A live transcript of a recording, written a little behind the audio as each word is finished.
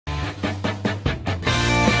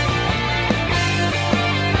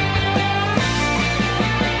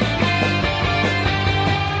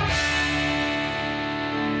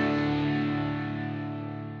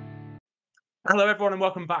Hello, everyone, and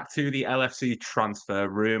welcome back to the LFC Transfer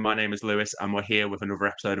Room. My name is Lewis, and we're here with another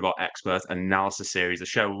episode of our Expert Analysis Series, a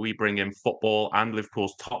show where we bring in football and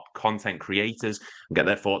Liverpool's top content creators and get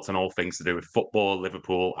their thoughts on all things to do with football,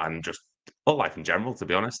 Liverpool, and just all life in general, to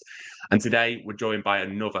be honest. And today, we're joined by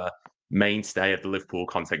another mainstay of the Liverpool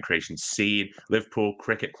content creation scene, Liverpool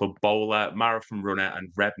Cricket Club bowler, marathon runner, and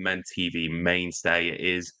RedMenTV mainstay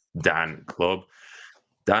is Dan Clubbe.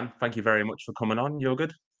 Dan, thank you very much for coming on. You're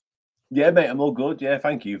good? Yeah, mate, I'm all good. Yeah,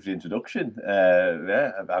 thank you for the introduction.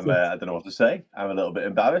 I don't know what to say. I'm a little bit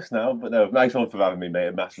embarrassed now, but no, nice one for having me, mate.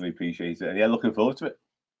 I massively appreciate it. And yeah, looking forward to it.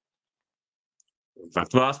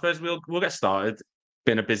 Well, I suppose we'll get started.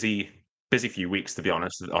 Been a busy few weeks, to be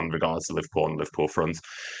honest, on regards to Liverpool and Liverpool front.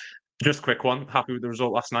 Just a quick one. Happy with the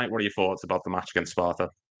result last night? What are your thoughts about the match against Sparta?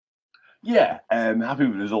 Yeah, happy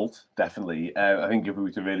with the result, definitely. I think if we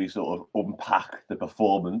were to really sort of unpack the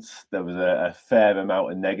performance, there was a fair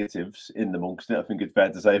amount of negatives in amongst it. I think it's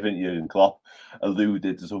fair to say, I think Jurgen Klopp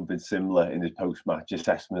alluded to something similar in his post-match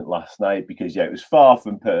assessment last night because, yeah, it was far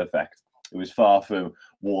from perfect. It was far from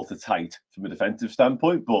watertight from a defensive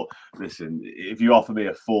standpoint. But listen, if you offer me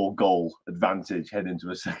a 4-goal advantage heading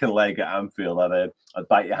to a second leg at Anfield, I'd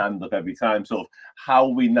bite your hand off every time. Sort of how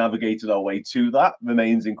we navigated our way to that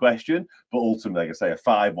remains in question. But ultimately, like I say, a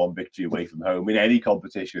 5-1 victory away from home in any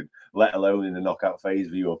competition, let alone in the knockout phase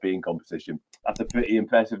of the European competition, that's a pretty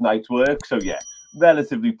impressive night's work. So yeah,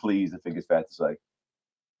 relatively pleased, I think it's fair to say.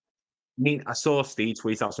 I mean, I saw Steve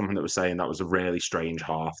tweet out something that was saying that was a really strange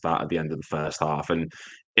half, that at the end of the first half. And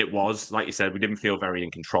it was, like you said, we didn't feel very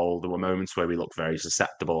in control. There were moments where we looked very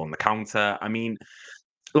susceptible on the counter. I mean,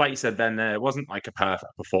 like you said, then it wasn't like a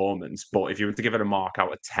perfect performance. But if you were to give it a mark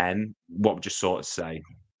out of 10, what would you sort of say?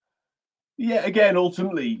 Yeah, again,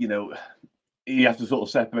 ultimately, you have to sort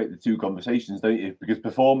of separate the two conversations, don't you? Because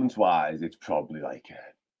performance-wise, it's probably like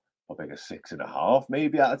a 6.5,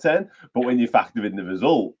 maybe out of 10. But when you factor in the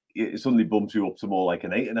result, it suddenly bumps you up to more like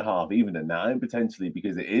an 8.5, even a 9 potentially,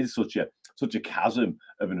 because it is such a chasm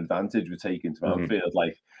of an advantage we're taking to Anfield.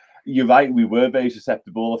 Like, you're right, we were very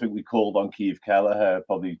susceptible. I think we called on Keith Kelleher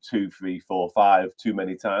probably 2, 3, 4, 5 too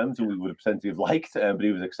many times, and we would have potentially have liked, but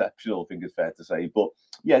he was exceptional, I think it's fair to say. But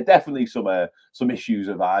yeah, definitely some issues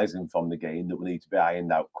arising from the game that will need to be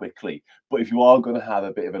ironed out quickly. But if you are going to have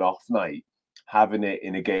a bit of an off night, having it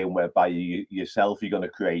in a game whereby yourself, you're going to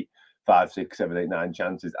create 5, 6, 7, 8, 9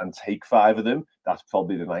 chances and take 5 of them, that's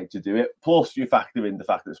probably the night to do it. Plus, you factor in the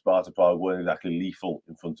fact that Sparta Prague weren't exactly lethal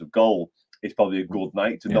in front of goal. It's probably a good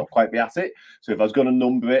night to not quite be at it. So if I was going to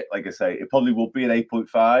number it, like I say, it probably would be an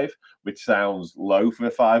 8.5, which sounds low for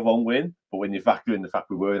a 5-1 win. But when you factor in the fact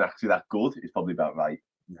we weren't actually that good, it's probably about right.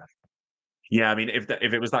 Yeah, I mean, if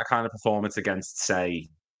it was that kind of performance against, say,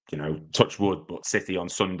 touch wood, but City on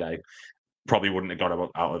Sunday, probably wouldn't have got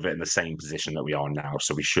out of it in the same position that we are now.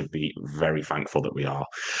 So we should be very thankful that we are.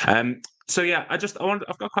 So yeah, I've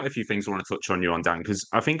got quite a few things I want to touch on you on, Dan, because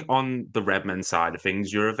I think on the Redmen side of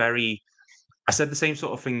things, I said the same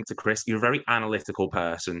sort of thing to Chris. You're a very analytical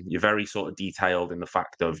person. You're very sort of detailed in the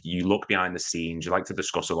fact of you look behind the scenes. You like to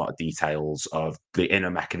discuss a lot of details of the inner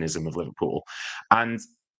mechanism of Liverpool. And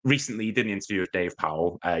recently, you did an interview with Dave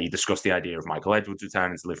Powell. You discussed the idea of Michael Edwards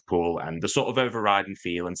returning to Liverpool, and the sort of overriding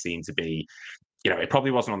feeling seemed to be, it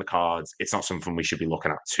probably wasn't on the cards. It's not something we should be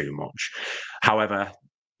looking at too much. However,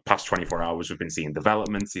 past 24 hours, we've been seeing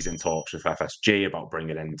developments. He's in talks with FSG about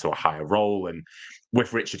bringing him into a higher role. And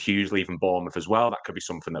with Richard Hughes leaving Bournemouth as well, that could be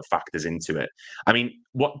something that factors into it. I mean,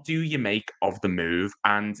 what do you make of the move?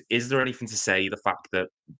 And is there anything to say the fact that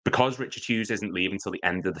because Richard Hughes isn't leaving until the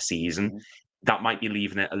end of the season, that might be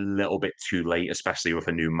leaving it a little bit too late, especially with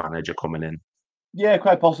a new manager coming in? Yeah,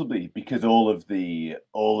 quite possibly, because all of the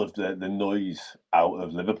noise out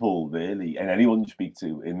of Liverpool, really, and anyone you speak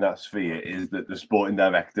to in that sphere, is that the sporting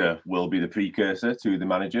director will be the precursor to the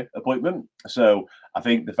manager appointment. So I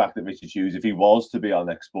think the fact that Richard Hughes, if he was to be our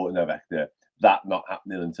next sporting director, that not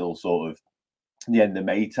happening until sort of the end of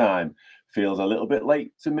May time feels a little bit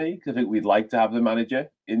late to me, because I think we'd like to have the manager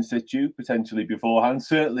in situ potentially beforehand.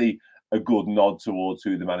 Certainly a good nod towards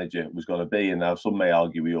who the manager was going to be. And now some may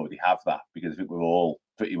argue we already have that, because I think we're all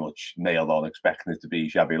pretty much nailed on expecting it to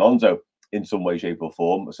be Xabi Alonso in some way, shape or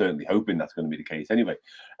form. We're certainly hoping that's going to be the case anyway.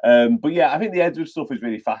 But yeah, I think the Edwards stuff is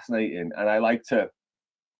really fascinating. And I like to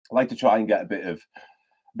try and get a bit of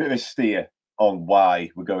a steer on why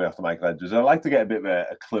we're going after Michael Edwards. And I like to get a bit of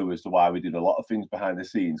a clue as to why we did a lot of things behind the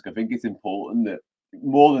scenes. I think it's important that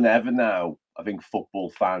more than ever now, I think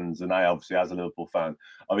football fans, and I obviously as a Liverpool fan,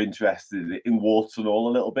 are interested in warts and all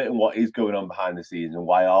a little bit and what is going on behind the scenes and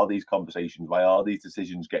why are these conversations, why are these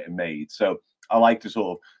decisions getting made. So I like to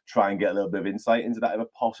sort of try and get a little bit of insight into that if I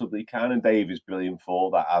possibly can. And Dave is brilliant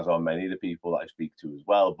for that, as are many of the people that I speak to as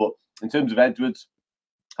well. But in terms of Edwards,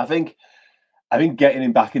 I think getting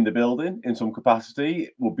him back in the building in some capacity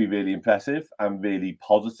would be really impressive and really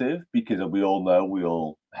positive because we all know, we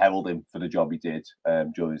all herald him for the job he did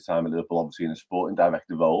during his time at Liverpool, obviously in a sporting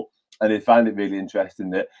director role. And I find it really interesting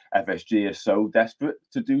that FSG are so desperate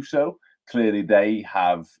to do so. Clearly, they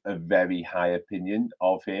have a very high opinion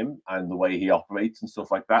of him and the way he operates and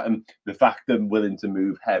stuff like that. And the fact they're willing to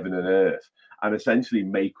move heaven and earth and essentially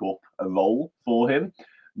make up a role for him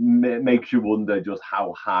makes you wonder just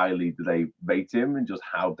how highly do they rate him and just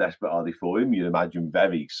how desperate are they for him. You'd imagine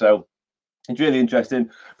very. So it's really interesting.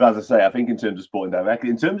 But as I say, I think in terms of sporting directly,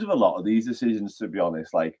 in terms of a lot of these decisions, to be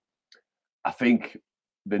honest, like I think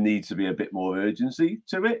there needs to be a bit more urgency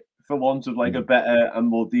to it for want of like a better and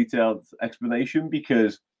more detailed explanation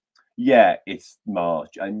because yeah, it's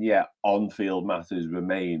March, and yeah, on-field matters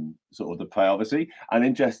remain sort of the priority. And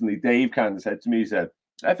interestingly, Dave kind of said to me, he said,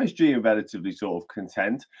 FSG are relatively sort of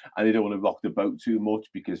content and they don't want to rock the boat too much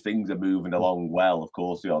because things are moving along well. Of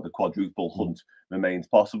course, the quadruple hunt remains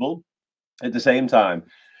possible. At the same time,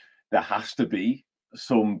 there has to be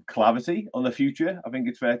some clarity on the future, I think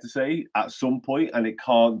it's fair to say, at some point, and it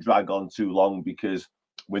can't drag on too long because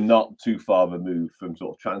we're not too far removed from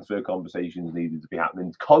sort of transfer conversations needed to be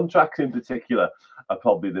happening. Contracts in particular are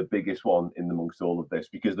probably the biggest one in amongst all of this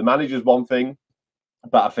because the manager's one thing,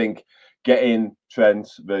 but I think getting Trent,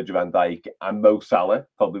 Virgil van Dijk, and Mo Salah,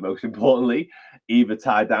 probably most importantly, either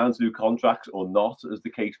tied down to new contracts or not, as the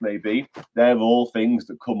case may be, they're all things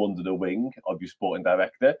that come under the wing of your sporting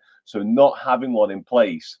director. So not having one in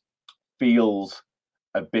place feels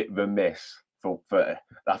a bit remiss. For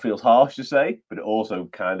that feels harsh to say, but it also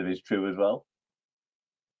kind of is true as well.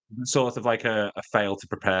 Sort of like a fail to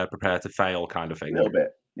prepare, prepare to fail kind of thing. A little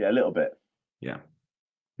bit. Yeah, a little bit. Yeah.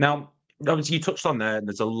 Now, obviously, you touched on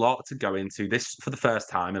there's a lot to go into. This, for the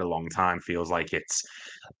first time in a long time, feels like it's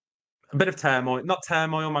a bit of turmoil. Not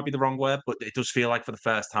turmoil might be the wrong word, but it does feel like for the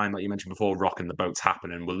first time, like you mentioned before, rocking the boat's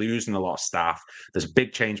happening. We're losing a lot of staff. There's a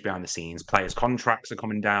big change behind the scenes. Players' contracts are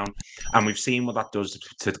coming down. And we've seen what that does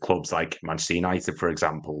to clubs like Manchester United, for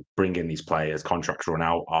example, bring in these players, contracts run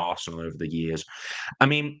out, Arsenal over the years. I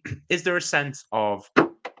mean, is there a sense of,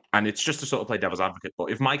 and it's just to sort of play devil's advocate,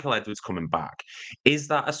 but if Michael Edwards coming back, is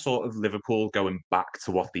that a sort of Liverpool going back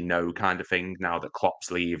to what they know kind of thing now that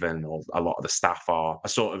Klopp's leaving or a lot of the staff are? A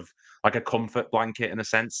sort of like a comfort blanket in a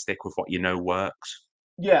sense, stick with what you know works?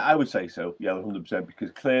 Yeah, I would say so. Yeah, 100%, because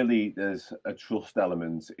clearly there's a trust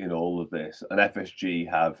element in all of this, and FSG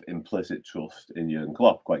have implicit trust in Jurgen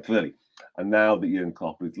Klopp, quite clearly. And now that Jurgen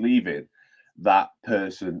Klopp is leaving, that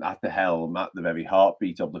person at the helm, at the very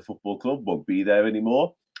heartbeat of the football club, won't be there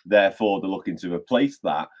anymore. Therefore, they're looking to replace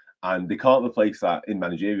that, and they can't replace that in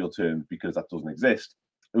managerial terms because that doesn't exist.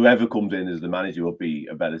 Whoever comes in as the manager will be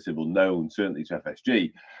a relative unknown, certainly to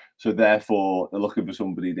FSG. So therefore, they're looking for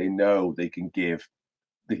somebody they know they can give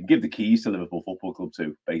the keys to Liverpool Football Club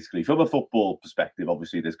to, basically. From a football perspective,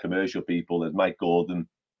 obviously, there's commercial people, there's Mike Gordon.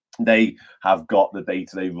 They have got the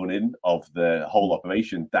day-to-day running of the whole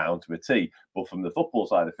operation down to a T. But from the football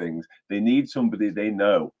side of things, they need somebody they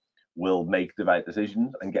know will make the right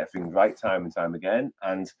decisions and get things right time and time again.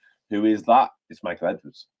 And who is that? It's Michael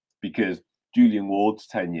Edwards. Because Julian Ward's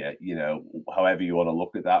tenure, however you want to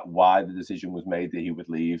look at that, why the decision was made that he would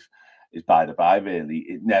leave is by the by, really.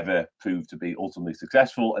 It never proved to be ultimately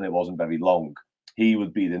successful, and it wasn't very long. He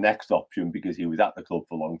would be the next option because he was at the club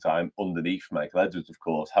for a long time, underneath Michael Edwards, of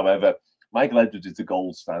course. However, Michael Edwards is the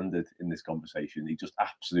gold standard in this conversation. He just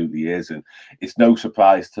absolutely is. And it's no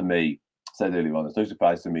surprise to me, said earlier on, it's no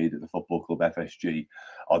surprise to me that the football club FSG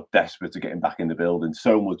are desperate to get him back in the building,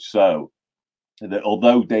 so much so that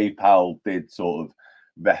although Dave Powell did sort of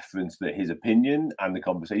reference that his opinion and the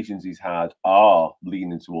conversations he's had are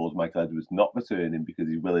leaning towards Michael Edwards not returning because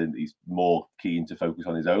he's more keen to focus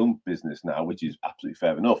on his own business now, which is absolutely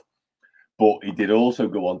fair enough. But he did also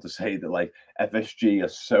go on to say that like FSG are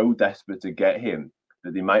so desperate to get him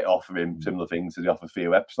that they might offer him similar things to they offer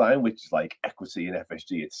Theo Epstein, which is like equity in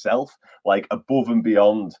FSG itself, like above and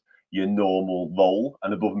beyond your normal role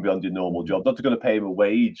and above and beyond your normal job. Not going to pay him a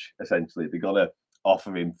wage, essentially. They're going to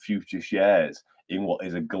offer him future shares in what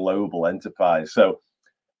is a global enterprise. So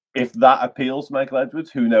if that appeals to Michael Edwards,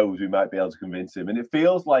 who knows, we might be able to convince him. And it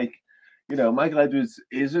feels like, Michael Edwards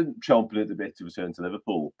isn't chomping at the bit to return to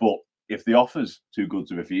Liverpool, but if the offer's too good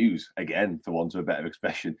to refuse, again, for want of a better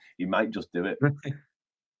expression, he might just do it.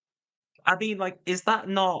 I mean, like, is that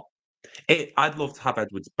not it? I'd love to have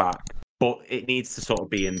Edwards back, but it needs to sort of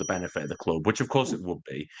be in the benefit of the club, which of course it would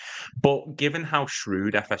be. But given how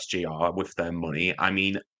shrewd FSG are with their money, I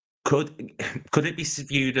mean, could could it be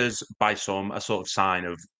viewed as by some a sort of sign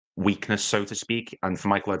of weakness, so to speak, and for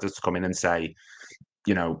Michael Edwards to come in and say,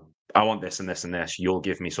 you know, I want this and this and this, you'll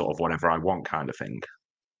give me sort of whatever I want, kind of thing.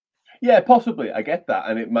 Yeah, possibly. I get that,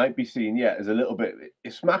 and it might be seen, yeah, as a little bit.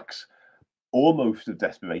 It smacks almost of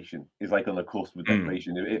desperation. Is like on the cusp of Mm,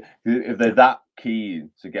 desperation. If they're yeah, that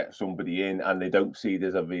keen to get somebody in and they don't see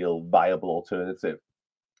there's a real viable alternative,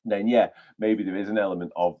 then yeah, maybe there is an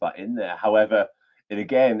element of that in there. However, and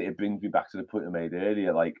again, it brings me back to the point I made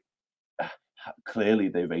earlier. Like clearly,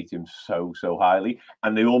 they rate him so highly,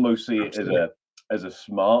 and they almost see it absolutely. as a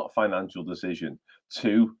smart financial decision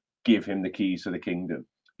to give him the keys to the kingdom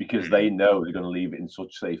because they Mm. know they're going to leave it in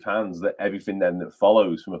such safe hands that everything then that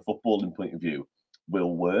follows from a footballing point of view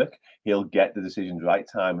will work. He'll get the decisions right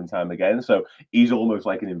time and time again. So he's almost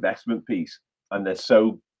like an investment piece, and they're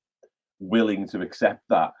so willing to accept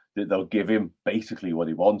that they'll give him basically what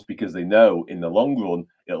he wants because they know in the long run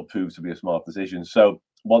it'll prove to be a smart decision. So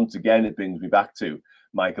once again, it brings me back to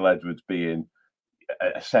Michael Edwards being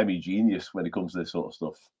a semi genius when it comes to this sort of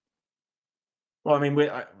stuff. Well, I mean,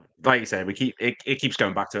 like you said, we keep it keeps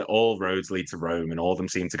going back to all roads lead to Rome, and all of them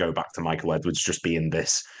seem to go back to Michael Edwards just being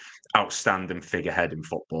this outstanding figurehead in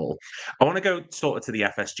football. I want to go sort of to the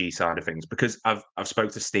FSG side of things because I've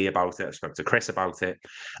spoke to Steve about it, I've spoke to Chris about it,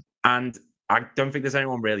 and I don't think there's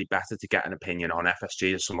anyone really better to get an opinion on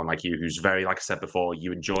FSG as someone like you, who's very, like I said before,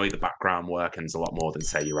 you enjoy the background workings a lot more than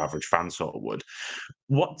say your average fan sort of would.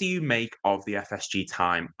 What do you make of the FSG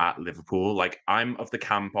time at Liverpool? Like, I'm of the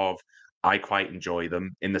camp of I quite enjoy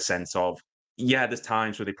them in the sense of, yeah, there's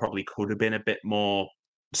times where they probably could have been a bit more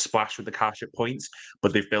splash with the cash at points,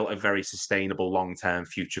 but they've built a very sustainable long-term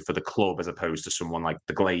future for the club as opposed to someone like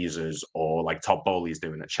the Glazers or like Todd Bowley's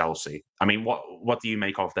doing at Chelsea. I mean, what do you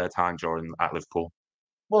make of their time during at Liverpool?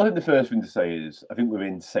 Well, I think the first thing to say is I think we're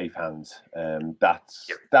in safe hands. Yep.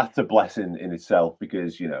 That's a blessing in itself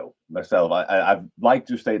because myself, I've liked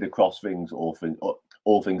to stay across things, all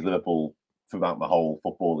things Liverpool throughout my whole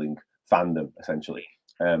footballing fandom, essentially.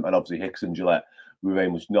 And obviously Hicks and Gillette were very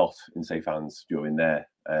much not in safe hands during their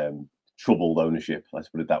troubled ownership. Let's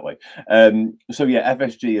put it that way. So yeah,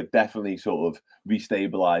 FSG have definitely sort of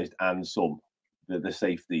restabilised and some the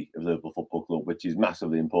safety of Liverpool Football Club, which is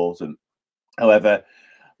massively important. However,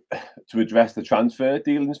 to address the transfer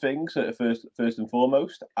dealings things first and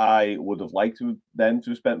foremost, I would have liked them to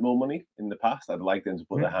have spent more money in the past. I'd like them to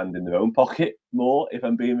put their Mhm. hand in their own pocket more, if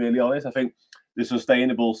I'm being really honest. I think the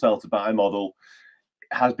sustainable sell to buy model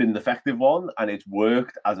has been an effective one and it's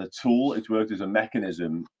worked as a tool, it's worked as a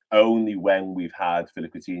mechanism only when we've had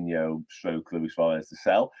Philip Coutinho stroke Luis Suarez to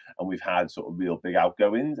sell and we've had sort of real big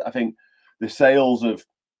outgoings. I think the sales of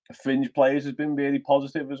fringe players has been really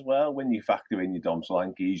positive as well. When you factor in your Dom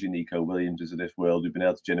Solankis, your Nico Williams of this world, we've been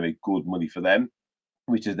able to generate good money for them,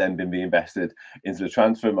 which has then been reinvested into the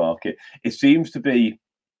transfer market. It seems to be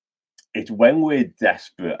it's when we're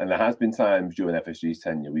desperate, and there has been times during FSG's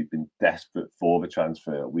tenure we've been desperate for the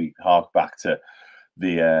transfer. We hark back to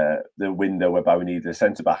the window whereby we needed a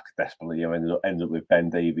centre back desperately. Ended up with Ben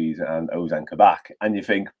Davies and Ozan Kabak, and you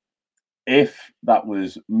think if that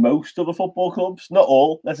was most of the football clubs, not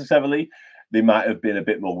all necessarily, they might have been a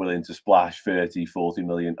bit more willing to splash 30, 40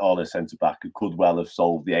 million on a centre back who could well have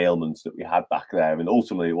solved the ailments that we had back there. And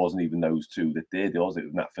ultimately, it wasn't even those two that did, was it? It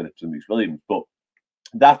was Nat Phillips and Reece Williams. But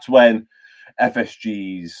that's when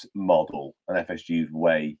FSG's model and FSG's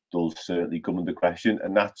way does certainly come under question.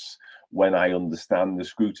 And that's when I understand the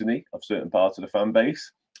scrutiny of certain parts of the fan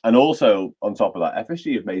base. And also, on top of that,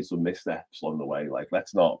 FSG have made some missteps along the way. Like,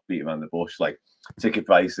 let's not beat around the bush. Like, ticket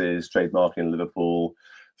prices, trademarking Liverpool,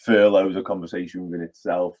 furloughs, a conversation within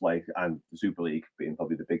itself. Like, and the Super League being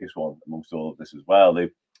probably the biggest one amongst all of this as well. They've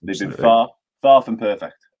been Absolutely. far from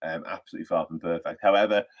perfect. Absolutely far from perfect.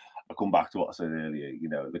 However, I come back to what I said earlier.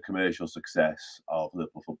 The commercial success of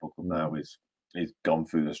Liverpool Football Club Mm. now is gone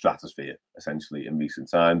through the stratosphere essentially in recent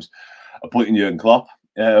times. Appointing Jurgen Klopp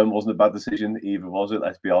wasn't a bad decision either, was it?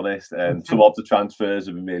 Let's be honest. Some of the transfers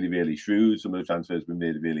have been really, really shrewd. Some of the transfers have been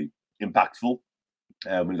really, really impactful.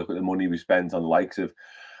 When you look at the money we spent on the likes of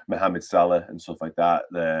Mohamed Salah and stuff like that,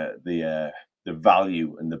 the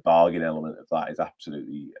value and the bargain element of that is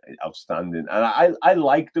absolutely outstanding. And I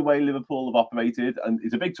like the way Liverpool have operated, and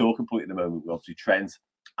it's a big talking point at the moment. Obviously, Trent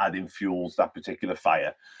adding fuels that particular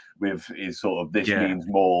fire with his sort of this Yeah. means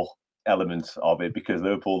more element of it because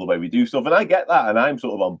Liverpool, the way we do stuff, and I get that, and I'm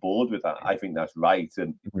sort of on board with that. I think that's right,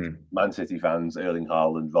 and Man City fans, Erling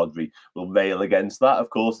Haaland, Rodri, will rail against that. Of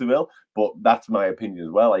course they will, but that's my opinion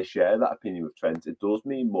as well. I share that opinion with Trent. It does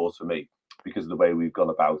mean more to me because of the way we've gone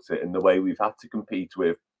about it and the way we've had to compete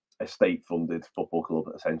with a state-funded football club,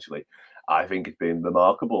 essentially. I think it's been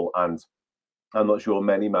remarkable, and I'm not sure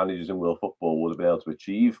many managers in world football would have been able to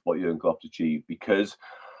achieve what Jurgen Klopp's achieved because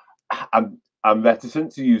I'm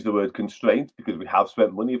reticent to use the word constraint because we have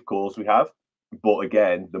spent money, of course we have. But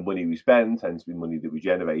again, the money we spend tends to be money that we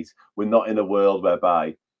generate. We're not in a world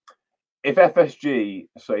whereby if FSG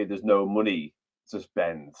say there's no money to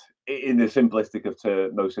spend in the most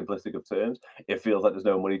simplistic of terms, it feels like there's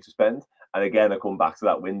no money to spend. And again, I come back to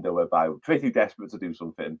that window whereby we're pretty desperate to do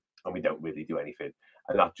something and we don't really do anything.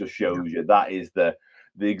 And that just shows you that is the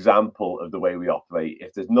example of the way we operate.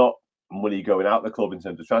 If there's not money going out the club in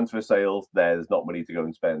terms of transfer sales, there's not money to go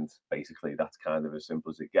and spend. Basically, that's kind of as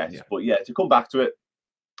simple as it gets. But yeah, to come back to it,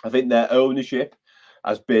 I think their ownership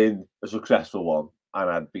has been a successful one, and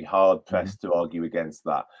I'd be hard pressed to argue against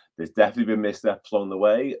that. There's definitely been missteps along the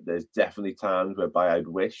way. There's definitely times whereby I'd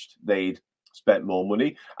wished they'd spent more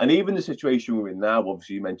money. And even the situation we're in now,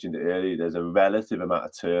 obviously you mentioned it earlier, there's a relative amount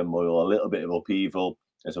of turmoil, a little bit of upheaval,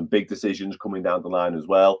 there's some big decisions coming down the line as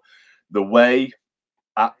well. The way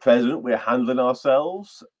at present we're handling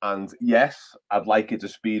ourselves, and yes, I'd like it to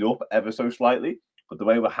speed up ever so slightly, but the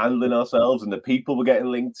way we're handling ourselves and the people we're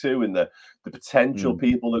getting linked to and the potential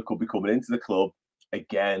people that could be coming into the club,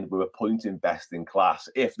 again, we're appointing best in class.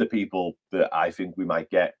 If the people that I think we might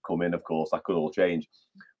get come in, of course, that could all change.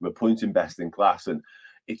 We're appointing best in class, and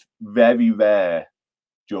it's very rare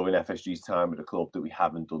during FSG's time at the club that we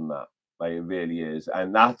haven't done that. Like, it really is.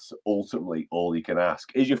 And that's ultimately all you can ask.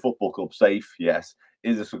 Is your football club safe? Yes.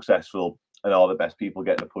 Is it successful? And are the best people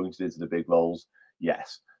getting appointed into the big roles?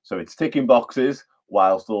 Yes. So it's ticking boxes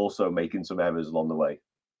whilst also making some errors along the way.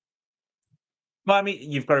 Well, I mean,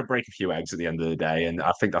 you've got to break a few eggs at the end of the day, and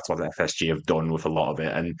I think that's what the FSG have done with a lot of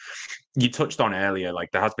it. And you touched on earlier, like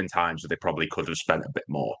there has been times that they probably could have spent a bit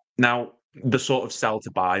more. Now, the sort of sell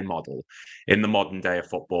to buy model in the modern day of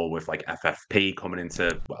football with like FFP coming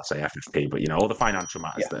into, well, I say FFP, but all the financial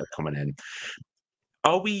matters that are coming in.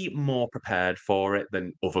 Are we more prepared for it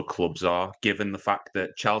than other clubs are, given the fact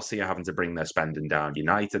that Chelsea are having to bring their spending down,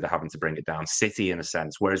 United are having to bring it down, City in a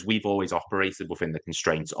sense, whereas we've always operated within the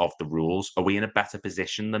constraints of the rules? Are we in a better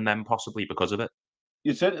position than them possibly because of it?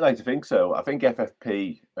 You'd certainly like to think so. I think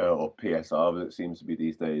FFP or PSR, as it seems to be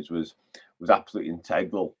these days, was absolutely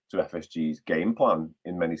integral to FSG's game plan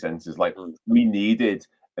in many senses. Like, we needed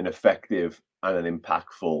an effective and an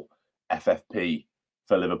impactful FFP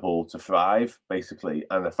for Liverpool to thrive, basically.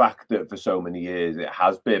 And the fact that for so many years it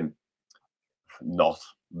has been not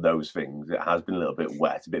those things. It has been a little bit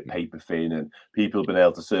wet, a bit paper thin, and people have been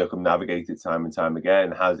able to circumnavigate it time and time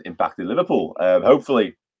again has impacted Liverpool.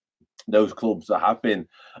 Hopefully, those clubs that have been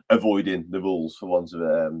avoiding the rules, for want of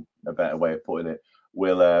a better way of putting it,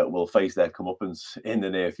 will face their comeuppance in the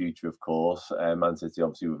near future, of course. Man City,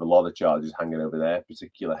 obviously, with a lot of charges hanging over their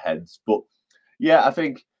particular heads. But yeah, I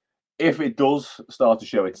think if it does start to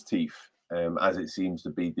show its teeth, as it seems to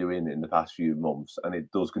be doing in the past few months, and it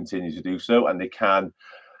does continue to do so, and they can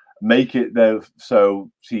make it there so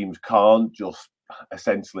teams can't just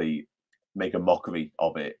essentially make a mockery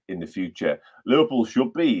of it in the future, Liverpool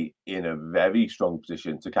should be in a very strong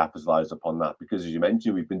position to capitalise upon that because, as you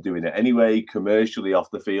mentioned, we've been doing it anyway. Commercially off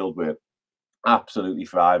the field, we're absolutely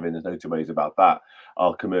thriving. There's no two ways about that.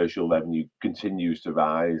 Our commercial revenue continues to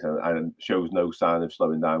rise and shows no sign of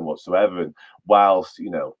slowing down whatsoever. And whilst,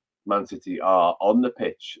 Man City are on the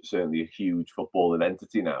pitch, certainly a huge footballing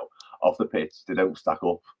entity now. Off the pitch, they don't stack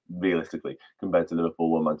up realistically compared to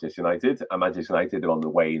Liverpool or Manchester United. And Manchester United are on the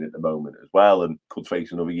wane at the moment as well and could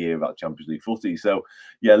face another year of that Champions League footy. So,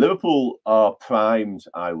 yeah, Liverpool are primed,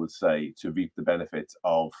 I would say, to reap the benefits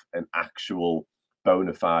of an actual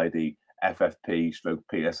bona fide FFP stroke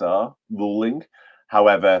PSR ruling.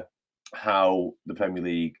 However, how the Premier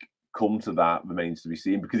League come to that remains to be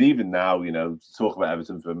seen, because even now, to talk about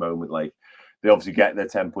Everton for a moment, like, they obviously get their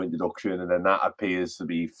 10-point deduction and then that appears to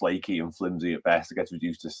be flaky and flimsy at best. It gets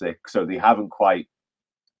reduced to 6. So they haven't quite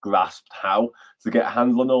grasped how to get a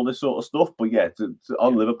handle on all this sort of stuff. But yeah,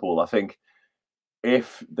 on Liverpool, I think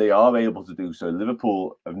if they are able to do so,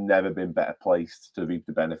 Liverpool have never been better placed to reap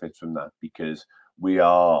the benefits from that, because we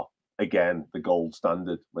are, again, the gold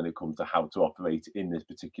standard when it comes to how to operate in this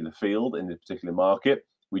particular field, in this particular market.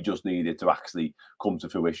 We just need it to actually come to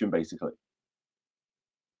fruition, basically.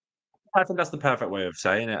 I think that's the perfect way of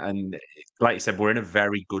saying it. And like you said, we're in a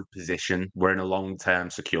very good position. We're in a long-term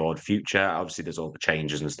secured future. Obviously, there's all the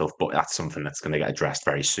changes and stuff, but that's something that's going to get addressed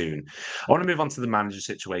very soon. I want to move on to the manager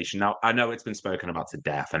situation. Now, I know it's been spoken about to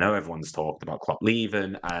death. I know everyone's talked about Klopp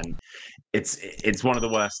leaving, and it's one of the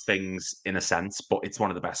worst things in a sense, but it's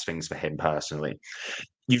one of the best things for him personally.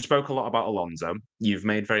 You've spoke a lot about Alonso. You've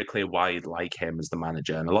made very clear why you'd like him as the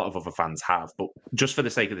manager, and a lot of other fans have. But just for the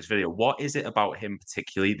sake of this video, what is it about him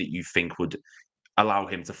particularly that you think would allow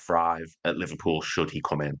him to thrive at Liverpool should he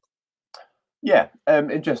come in? Yeah,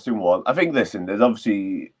 interesting one. I think, listen,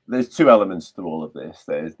 there's two elements to all of this.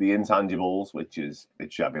 There's the intangibles, which is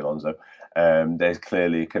it's Xabi Alonso. There's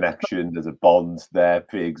clearly a connection. There's a bond there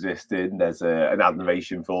pre-existing. There's an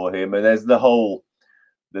admiration for him, and there's the whole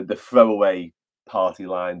the throwaway party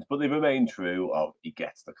lines, but they remain true. Oh, he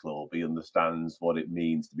gets the club. He understands what it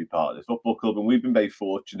means to be part of this football club, and we've been very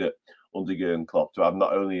fortunate under Jurgen Klopp to have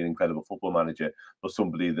not only an incredible football manager, but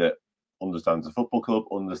somebody that understands the football club,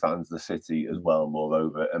 understands the city as well,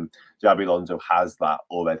 moreover. And Xabi Alonso has that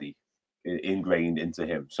already ingrained into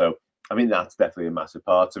him. So I mean, that's definitely a massive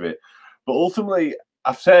part of it. But ultimately,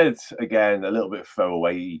 I've said, again, a little bit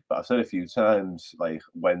throwaway, but I've said a few times, like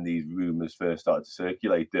when these rumours first started to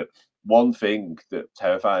circulate, that one thing that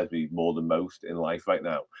terrifies me more than most in life right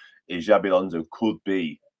now is Xabi Alonso could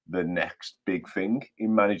be the next big thing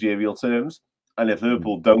in managerial terms. And if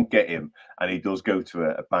Liverpool don't get him and he does go to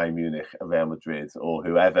a Bayern Munich, a Real Madrid or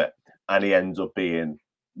whoever, and he ends up being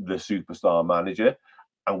the superstar manager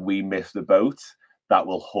and we miss the boat, that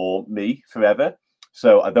will haunt me forever.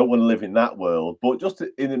 So I don't want to live in that world, but just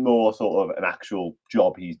in a more sort of an actual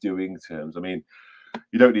job he's doing terms. I mean,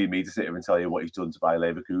 you don't need me to sit here and tell you what he's done to Bayer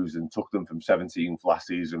Leverkusen, took them from 17th last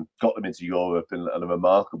season, got them into Europe in a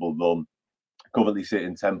remarkable run, currently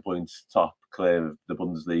sitting 10 points top clear of the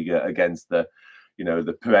Bundesliga against the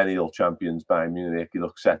perennial champions Bayern Munich. He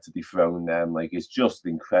looks set to dethrone them. Like, it's just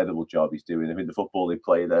an incredible job he's doing. I mean, the football they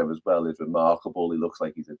play there as well is remarkable. He looks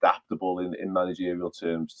like he's adaptable in managerial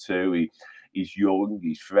terms too. He's young,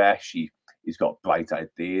 he's fresh, he's got bright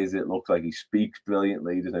ideas. It looks like he speaks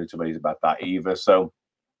brilliantly. There's no two ways about that either. So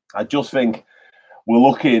I just think we're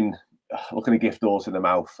looking a gift horse in the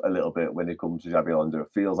mouth a little bit when it comes to Xabi Alonso.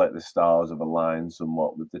 It feels like the stars have aligned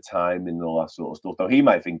somewhat with the timing and all that sort of stuff. Though he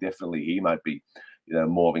might think differently. He might be,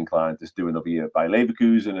 more inclined to do another year by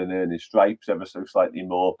Leverkusen and earn his stripes ever so slightly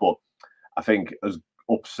more. But I think as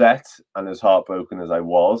upset and as heartbroken as I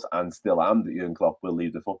was and still am that Jurgen Klopp will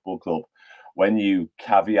leave the football club, when you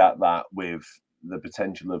caveat that with the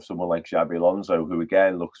potential of someone like Xabi Alonso, who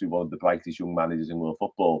again looks to be one of the brightest young managers in world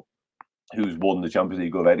football, who's won the Champions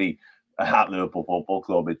League already at Liverpool Football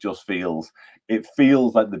Club, it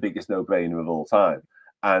feels like the biggest no-brainer of all time.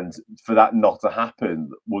 And for that not to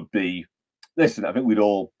happen would be, listen, I think we'd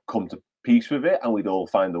all come to peace with it and we'd all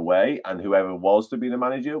find a way. And whoever was to be the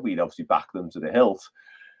manager, we'd obviously back them to the hilt.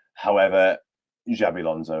 However, Xabi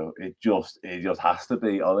Alonso, it just has to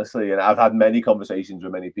be, honestly. And I've had many conversations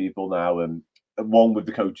with many people now, and one with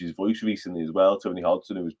the coach's voice recently as well, Tony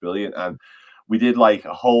Hodgson, who was brilliant. And we did like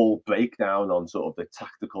a whole breakdown on sort of the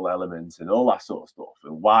tactical elements and all that sort of stuff.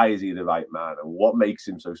 And why is he the right man? And what makes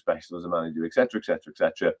him so special as a manager, etc., etc.,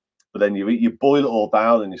 etc. But then you boil it all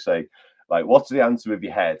down and you say, like, what's the answer of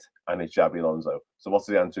your head? And it's Xabi Alonso. So what's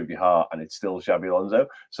the answer of your heart? And it's still Xabi Alonso.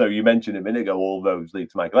 So you mentioned a minute ago, all roads lead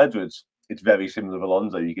to Michael Edwards. It's very similar to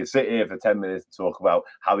Alonso. You can sit here for 10 minutes and talk about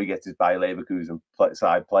how he gets his Bayer Leverkusen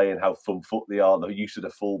side play and how front foot they are, the use of the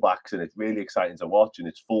fullbacks, and it's really exciting to watch and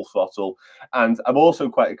it's full throttle. And I'm also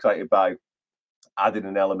quite excited by adding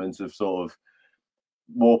an element of sort of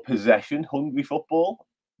more possession-hungry football,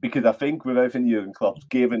 because I think with everything Jurgen Klopp's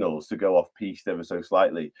given us to go off piste ever so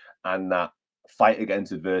slightly, and that fight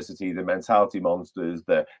against adversity, the mentality monsters,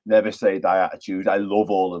 the never say die attitude, I love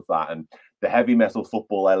all of that. And the heavy metal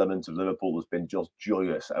football element of Liverpool has been just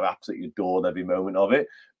joyous. I've absolutely adored every moment of it.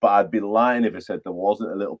 But I'd be lying if I said there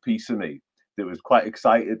wasn't a little piece of me that was quite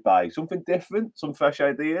excited by something different, some fresh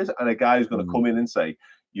ideas, and a guy who's going to come in and say,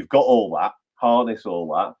 you've got all that, harness all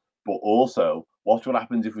that, but also watch what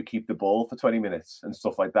happens if we keep the ball for 20 minutes and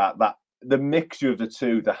stuff like that. That the mixture of the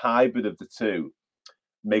two, the hybrid of the two,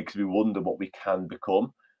 makes me wonder what we can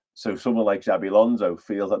become. So someone like Xabi Alonso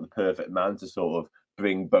feels like the perfect man to sort of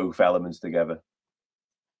bring both elements together.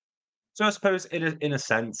 So I suppose in a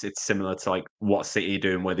sense, it's similar to like what City are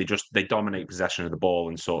doing, where they dominate possession of the ball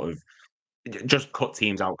and sort of just cut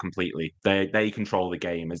teams out completely. They control the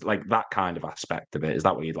game. Is like that kind of aspect of it. Is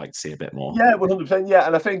that what you'd like to see a bit more? Yeah, 100%. Yeah,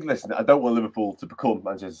 and I think, listen, I don't want Liverpool to become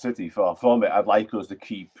Manchester City. Far from it. I'd like us to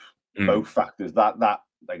keep both factors. That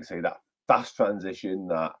like I say, that fast transition,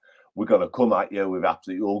 that we're going to come at you with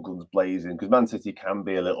absolutely all guns blazing, because Man City can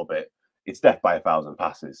be a little bit, it's death by a thousand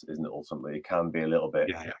passes, isn't it? Ultimately, it can be a little bit,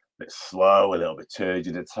 Yeah, bit slow, a little bit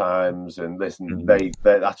turgid at times. And listen, yeah. they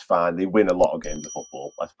that's fine. They win a lot of games of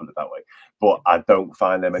football. Let's put it that way. But I don't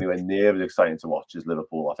find them anywhere near as exciting to watch as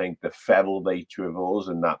Liverpool. I think the feral nature of us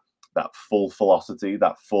and that full velocity,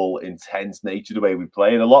 that full intense nature, the way we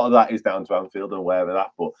play, and a lot of that is down to Anfield and aware of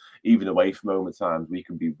that. But even away from home at times, we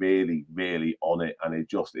can be really, really on it, and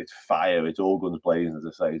it's fire. It's all guns blazing, as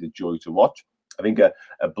I say. It's a joy to watch. I think a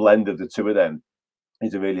blend of the two of them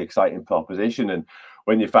is a really exciting proposition. And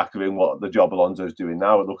when you factor in what the job Alonso's doing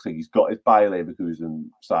now, it looks like he's got his Bayer Leverkusen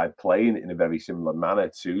side playing in a very similar manner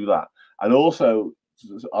to that. And also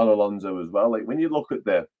on Alonso as well, like when you look at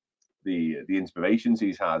the inspirations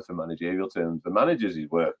he's had for managerial terms, the managers he's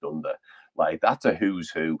worked under, like that's a who's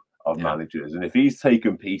who of managers. And if he's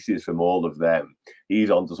taken pieces from all of them, he's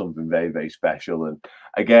onto something very, very special. And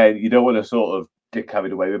again, you don't want to sort of get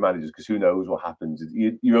carried away with managers, because who knows what happens.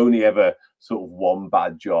 You're only ever sort of one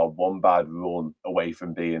bad job, one bad run away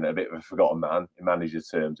from being a bit of a forgotten man in manager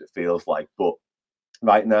terms, it feels like. But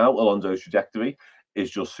right now, Alonso's trajectory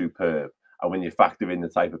is just superb. And when you factor in the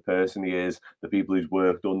type of person he is, the people he's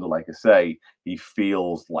worked under, like I say, he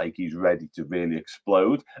feels like he's ready to really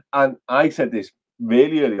explode. And I said this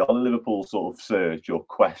really early on in Liverpool's sort of search or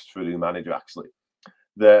quest for a new manager, actually.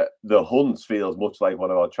 The hunt feels much like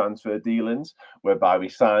one of our transfer dealings, whereby we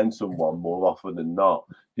sign someone more often than not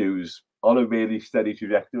who's on a really steady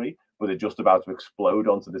trajectory, but they're just about to explode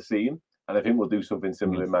onto the scene. And I think we'll do something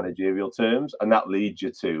similar in managerial terms, and that leads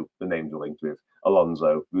you to the names we're linked with: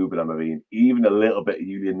 Alonso, Ruben Amorim, even a little bit of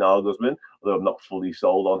Julian Nagelsmann, although I'm not fully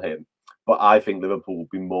sold on him. But I think Liverpool will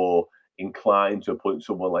be more inclined to appoint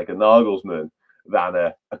someone like a Nagelsmann than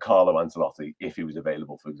a Carlo Ancelotti if he was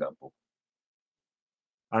available, for example.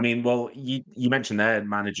 I mean, well, you mentioned there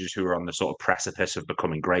managers who are on the sort of precipice of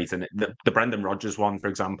becoming great, and the Brendan Rodgers one, for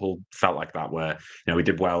example, felt like that. Where he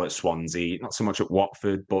did well at Swansea, not so much at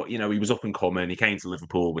Watford, but he was up and coming. He came to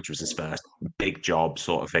Liverpool, which was his first big job,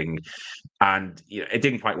 sort of thing, and it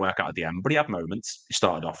didn't quite work out at the end. But he had moments. He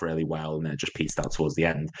started off really well, and then it just peaced out towards the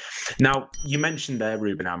end. Now, you mentioned there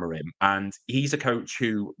Ruben Amorim, and he's a coach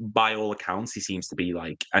who, by all accounts, he seems to be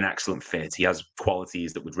like an excellent fit. He has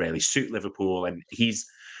qualities that would really suit Liverpool, and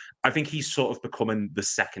I think he's sort of becoming the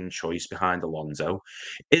second choice behind Alonso.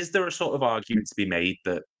 Is there a sort of argument to be made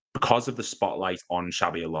that because of the spotlight on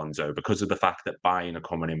Xabi Alonso, because of the fact that Bayern are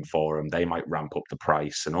coming in for him, they might ramp up the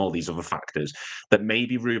price and all these other factors, that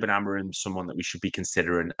maybe Ruben Amorim's someone that we should be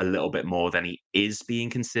considering a little bit more than he is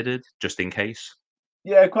being considered, just in case?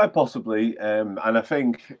 Yeah, quite possibly. And I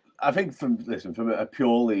think from a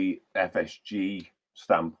purely FSG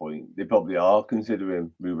standpoint, they probably are considering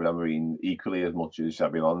Ruben Amorim equally as much as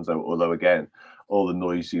Xabi Alonso. Although again, all the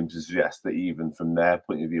noise seems to suggest that even from their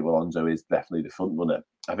point of view, Alonso is definitely the front runner.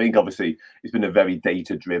 I think obviously it's been a very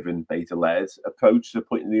data-driven, data-led approach to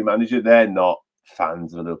appointing a new manager. They're not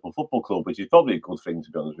fans of the Liverpool Football Club, which is probably a good thing,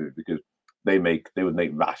 to be honest with you, because they would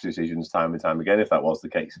make rash decisions time and time again if that was the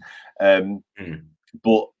case.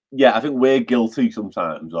 But yeah, I think we're guilty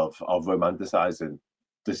sometimes of romanticizing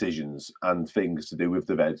decisions and things to do with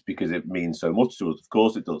the Reds because it means so much to us. Of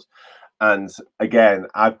course it does. And again,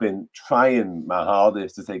 I've been trying my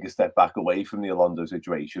hardest to take a step back away from the Alonso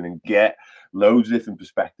situation and get loads of different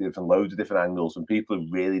perspectives and loads of different angles from people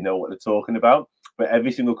who really know what they're talking about. But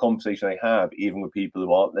every single conversation I have, even with people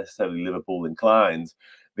who aren't necessarily Liverpool inclined,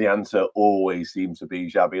 the answer always seems to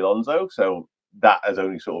be Xabi Alonso. So that has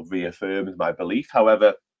only sort of reaffirmed my belief.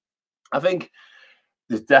 However, I think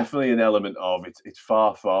there's definitely an element of it's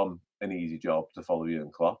far from an easy job to follow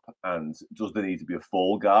Jurgen Klopp, and does there need to be a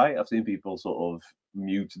fall guy? I've seen people sort of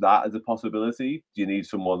mute that as a possibility. Do you need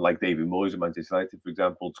someone like David Moyes at Manchester United, for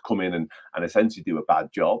example, to come in and essentially do a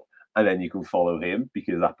bad job, and then you can follow him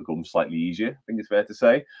because that becomes slightly easier? I think it's fair to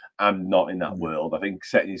say. I'm not in that world. I think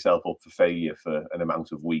setting yourself up for failure for an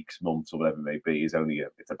amount of weeks, months, or whatever it may be is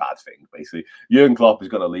it's a bad thing, basically. Jurgen Klopp is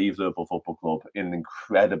going to leave Liverpool Football Club in an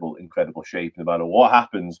incredible, incredible shape. No matter what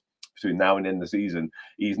happens between now and the end of the season,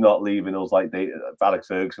 he's not leaving us like Alex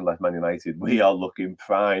Ferguson left Man United. We are looking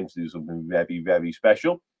prime to do something very, very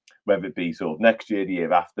special, whether it be sort of next year, the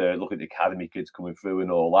year after. Look at the academy kids coming through and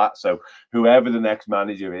all that. So whoever the next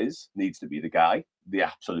manager is needs to be the guy, the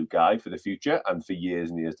absolute guy for the future and for years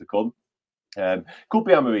and years to come. Could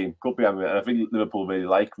be Amorim. And I think Liverpool really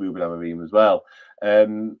like Ruben Amorim as well.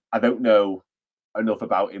 I don't know enough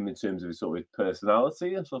about him in terms of his sort of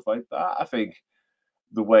personality and stuff like that. I think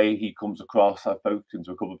the way he comes across, I've spoken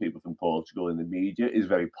to a couple of people from Portugal in the media, is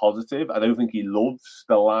very positive. I don't think he loves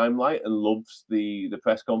the limelight and loves the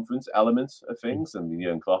press conference elements of things. And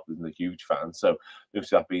Jurgen Klopp isn't a huge fan, so there's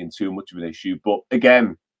that being too much of an issue. But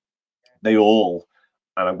again, they all,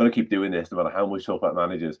 and I'm going to keep doing this no matter how much talk about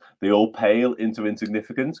managers, they all pale into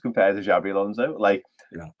insignificance compared to Xabi Alonso. Like,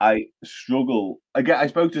 Yeah. I struggle. Again, I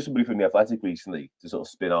spoke to somebody from The Athletic recently to sort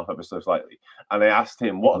of spin off ever so slightly, and I asked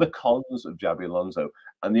him, what are the cons of Xabi Alonso?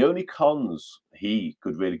 And the only cons he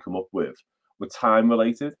could really come up with were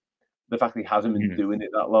time-related. The fact that he hasn't been doing it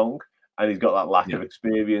that long, and he's got that lack of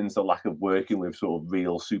experience, the lack of working with sort of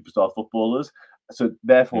real superstar footballers. So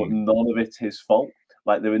therefore, none of it's his fault.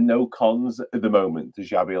 Like, there are no cons at the moment to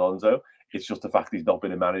Xabi Alonso. It's just the fact he's not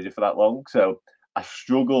been a manager for that long. So I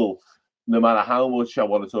struggle, no matter how much I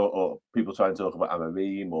want to talk, or people try and talk about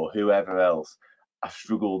Amorim or whoever else, I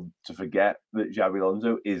struggle to forget that Xabi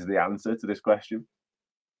Alonso is the answer to this question.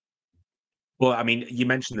 Well, I mean, you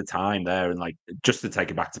mentioned the time there, and like, just to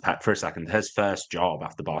take it back to Pep for a second, his first job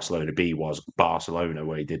after Barcelona B was Barcelona,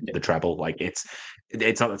 where he did the treble. Like, it's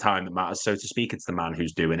not the time that matters, so to speak. It's the man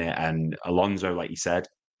who's doing it, and Alonso, like you said,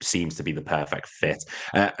 seems to be the perfect fit.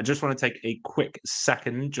 I just want to take a quick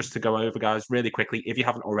second just to go over, guys, really quickly. If you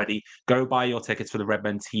haven't already, go buy your tickets for the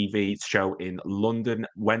Redmen TV show in London,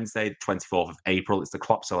 Wednesday, the 24th of April. It's the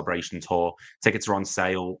Klopp Celebration Tour. Tickets are on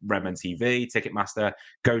sale, Redmen TV, Ticketmaster.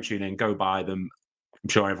 Go tune in, go buy them. I'm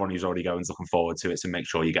sure everyone who's already going is looking forward to it, so make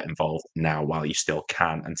sure you get involved now while you still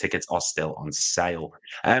can, and tickets are still on sale.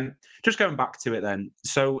 Just going back to it then,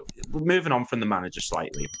 so moving on from the manager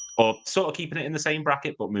slightly, or sort of keeping it in the same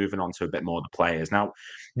bracket, but moving on to a bit more of the players. Now,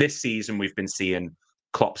 this season we've been seeing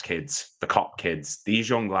Klopp's kids, the Kop kids, these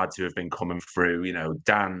young lads who have been coming through, you know,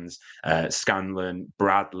 Dan's, Scanlon,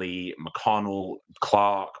 Bradley, McConnell,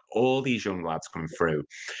 Clark, all these young lads coming through.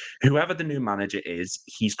 Whoever the new manager is,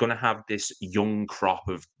 he's going to have this young crop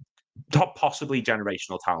of top, possibly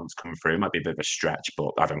generational talents coming through. It might be a bit of a stretch,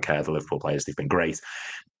 but I don't care. The Liverpool players, they've been great.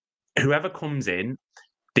 Whoever comes in,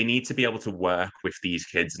 they need to be able to work with these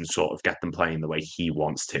kids and sort of get them playing the way he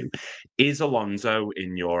wants to. Is Alonso,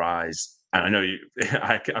 in your eyes, and I know you,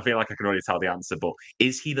 I feel like I can already tell the answer, but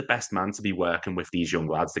is he the best man to be working with these young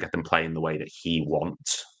lads to get them playing the way that he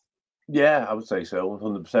wants? Yeah, I would say so,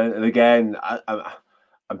 100%. And again,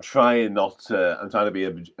 I'm trying not to. I'm trying to be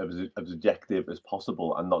as objective as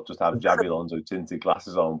possible and not just have Xabi Alonso tinted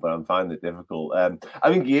glasses on, but I'm finding it difficult. I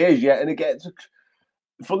think he is, yeah. And again,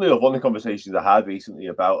 funnily enough, one of the conversations I had recently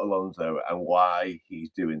about Alonso and why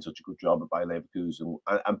he's doing such a good job at Bayer Leverkusen,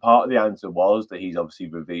 and part of the answer was that he's obviously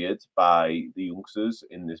revered by the youngsters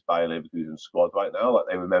in this Bayer Leverkusen squad right now. Like,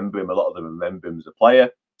 they remember him, a lot of them remember him as a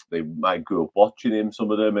player. They might grow up watching him,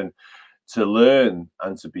 some of them, and to learn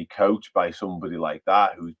and to be coached by somebody like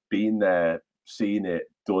that who's been there, seen it,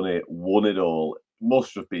 done it, won it all,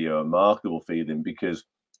 must just be a remarkable feeling, because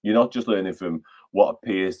you're not just learning from what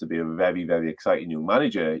appears to be a very, very exciting young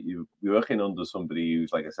manager. You're working under somebody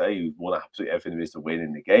who's, like I say, who's won absolutely everything there is to win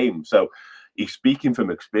in the game. So he's speaking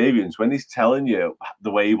from experience. When he's telling you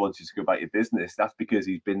the way he wants you to go about your business, that's because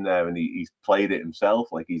he's been there and he's played it himself,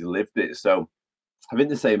 like he's lived it. So I think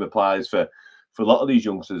the same applies for a lot of these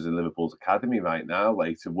youngsters in Liverpool's academy right now,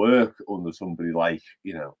 like, to work under somebody like,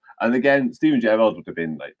 you know, and again, Steven Gerrard would have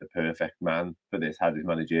been like the perfect man for this had his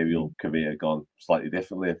managerial career gone slightly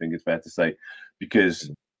differently, I think it's fair to say, because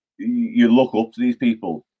you look up to these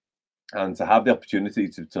people, and to have the opportunity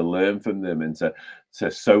to learn from them and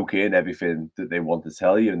to soak in everything that they want to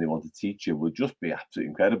tell you and they want to teach you would just be absolutely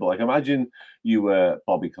incredible. Like, imagine you were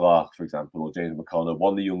Bobby Clark, for example, or James McConnell,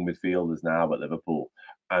 one of the young midfielders now at Liverpool,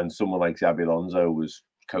 and someone like Xabi Alonso was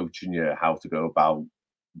coaching you how to go about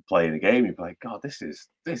playing a game. You'd be like, God, this is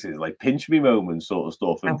like pinch me moments sort of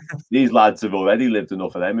stuff. And these lads have already lived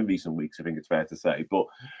enough of them in recent weeks, I think it's fair to say. But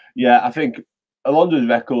yeah, I think Alonso's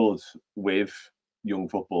record with young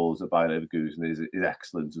footballers at Bayer Leverkusen is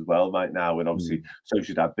excellent as well right now. And obviously, so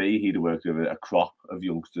should that be. He'd have worked with a crop of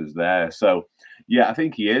youngsters there. So yeah, I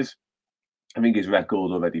think he is. I think his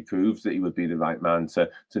record already proves that he would be the right man to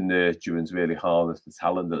nurture and to really harness the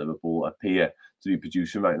talent that Liverpool appear to be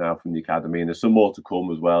producing right now from the academy. And there's some more to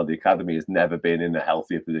come as well. The academy has never been in a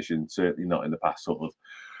healthier position, certainly not in the past sort of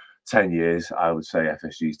 10 years, I would say.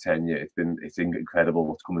 FSG's tenure, it's incredible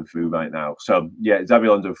what's coming through right now. So yeah, Xabi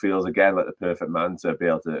Alonso feels again like the perfect man to be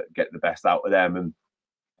able to get the best out of them. And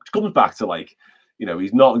it comes back to, like, you know,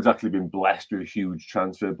 he's not exactly been blessed with a huge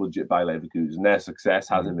transfer budget by Leverkusen. Their success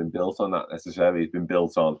hasn't been built on that necessarily. It's been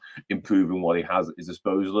built on improving what he has at his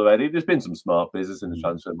disposal already. There's been some smart business in the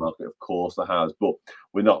transfer market, of course there has, but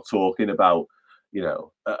we're not talking about, you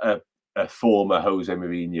know, a former Jose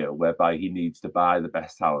Mourinho, whereby he needs to buy the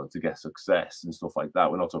best talent to get success and stuff like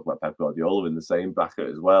that. We're not talking about Pep Guardiola in the same bracket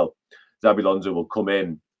as well. Xabi Alonso will come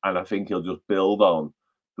in, and I think he'll just build on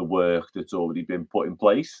the work that's already been put in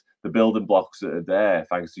place. The building blocks that are there,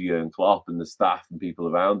 thanks to Jurgen Klopp and the staff and people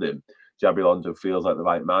around him. Xabi Alonso feels like the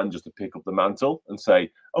right man just to pick up the mantle and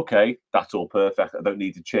say, okay, that's all perfect. I don't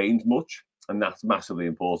need to change much. And that's massively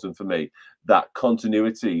important for me. That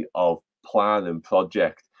continuity of plan and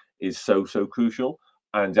project is so crucial.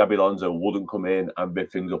 And Xabi Alonso wouldn't come in and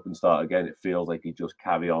rip things up and start again. It feels like he'd just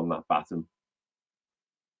carry on that baton.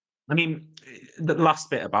 I mean, the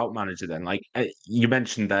last bit about manager then, like you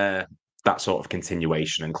mentioned there, that sort of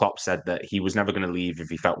continuation, and Klopp said that he was never going to leave if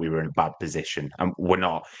he felt we were in a bad position, and we're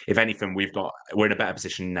not. If anything, we're in a better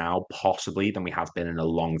position now, possibly, than we have been in a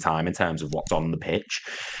long time in terms of what's on the pitch.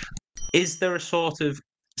 Is there a sort of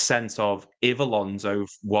sense of, if Alonso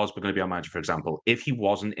was going to be our manager, for example, if he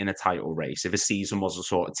wasn't in a title race, if a season was a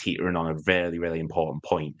sort of teetering on a really, really important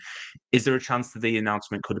point, is there a chance that the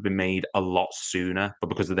announcement could have been made a lot sooner, but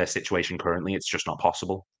because of their situation currently, it's just not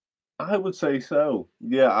possible? I would say so.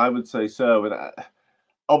 Yeah, I would say so. And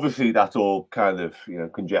obviously, that's all kind of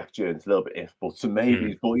conjecture. It's a little bit if, buts, and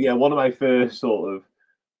maybes. But yeah, one of my first sort of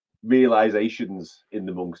realizations in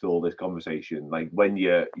amongst all this conversation, like when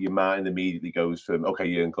your mind immediately goes from,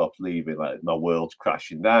 okay, Jurgen Klopp's leaving, like my world's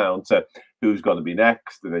crashing down, to who's going to be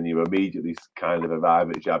next, and then you immediately kind of arrive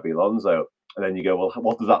at Xabi Alonso, and then you go, well,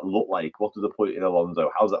 what does that look like? What does the point in Alonso?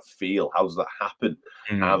 How does that feel? How does that happen?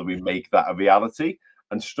 How do we make that a reality?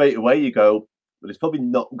 And straight away you go, but it's probably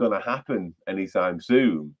not going to happen anytime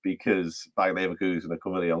soon, because Bayer Leverkusen are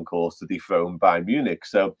currently on course to dethrone Bayern Munich.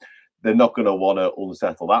 So they're not going to want to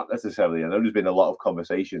unsettle that necessarily. I know there's been a lot of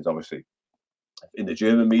conversations, obviously, in the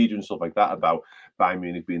German media and stuff like that about Bayern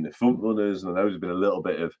Munich being the front runners, and I know there's been a little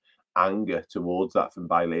bit of anger towards that from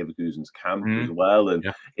Bayer Leverkusen's camp as well. And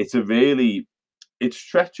it's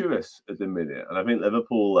treacherous at the minute, and I think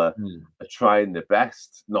Liverpool are trying their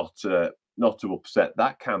best not to upset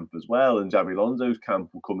that camp as well. And Xabi Alonso's camp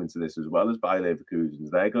will come into this as well as Bayer Leverkusen's.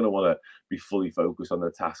 They're going to want to be fully focused on the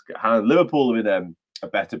task at hand. Liverpool are in a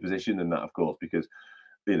better position than that, of course, because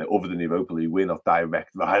other than Europa League, we're not direct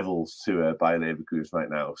rivals to Bayer Leverkusen right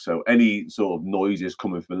now. So any sort of noises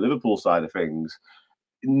coming from the Liverpool side of things,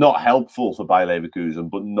 not helpful for Bayer Leverkusen,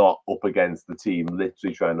 but not up against the team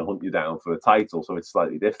literally trying to hunt you down for a title. So it's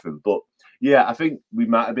slightly different. But yeah, I think we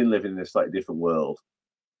might have been living in a slightly different world.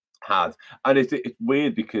 And it's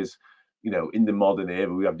weird because in the modern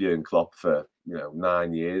era we have Jurgen Klopp for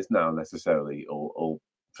 9 years now necessarily, or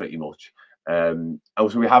pretty much. And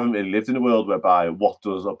so we haven't really lived in a world whereby what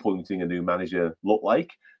does appointing a new manager look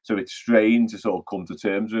like. So it's strange to sort of come to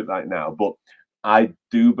terms with it right now. But I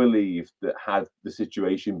do believe that had the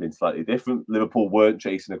situation been slightly different, Liverpool weren't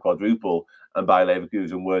chasing a quadruple and Bayer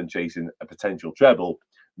Leverkusen weren't chasing a potential treble,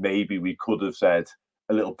 maybe we could have said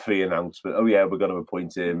a little pre-announcement, oh yeah, we're going to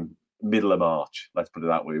appoint him middle of March. Let's put it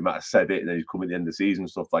that way. We might have said it and then he's coming at the end of the season,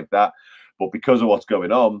 stuff like that. But because of what's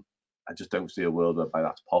going on, I just don't see a world whereby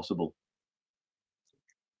that's possible.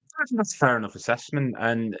 I think that's a fair enough assessment.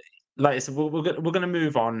 And like I said, we're going to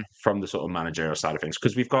move on from the sort of managerial side of things,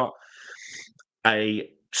 because we've got a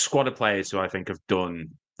squad of players who I think have done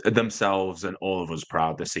themselves and all of us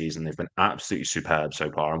proud this season. They've been absolutely superb so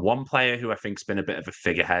far. And one player who I think's been a bit of a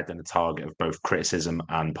figurehead and a target of both criticism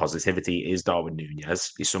and positivity is Darwin Núñez.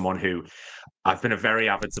 He's someone who I've been a very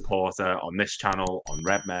avid supporter on this channel, on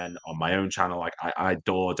Redmen, on my own channel. Like I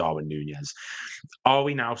adore Darwin Núñez. Are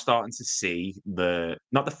we now starting to see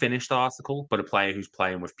not the finished article, but a player who's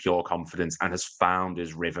playing with pure confidence and has found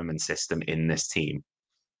his rhythm and system in this team?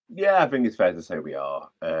 Yeah, I think it's fair to say we are.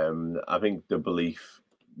 I think the belief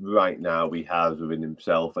right now he has within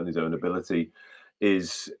himself and his own ability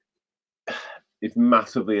is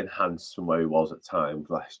massively enhanced from where he was at times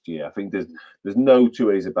last year. I think there's no two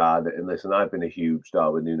ways about it. And listen, I've been a huge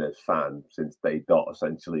Darwin Núñez fan since day dot,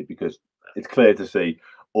 essentially, because it's clear to see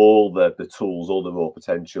all the tools, all the raw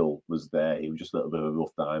potential was there. He was just a little bit of a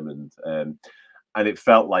rough diamond. And it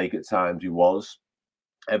felt like at times he was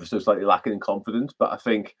ever so slightly lacking in confidence. But I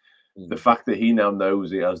think the fact that he now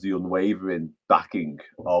knows he has the unwavering backing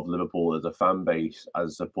of Liverpool as a fan base,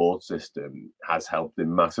 as a support system, has helped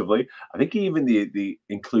him massively. I think even the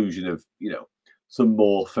inclusion of some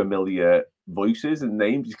more familiar voices and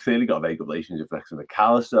names, he's clearly got a very good relationship with Wrexham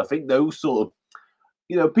McAllister. I think those sort of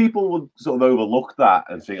people would sort of overlook that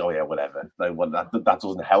and think, oh yeah, whatever. That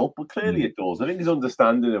doesn't help, but clearly it does. I think his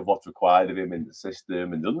understanding of what's required of him in the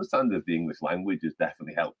system and the understanding of the English language has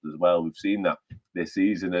definitely helped as well. We've seen that this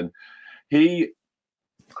season, and he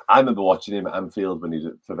I remember watching him at Anfield when he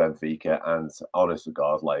was for Benfica, and honest to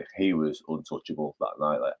God, like he was untouchable that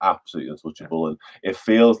night, like absolutely untouchable. And it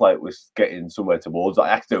feels like we're getting somewhere towards that. I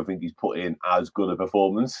actually don't think he's put in as good a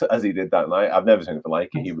performance as he did that night. I've never seen anything like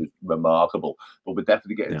it. He was remarkable, but we're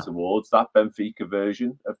definitely getting towards that Benfica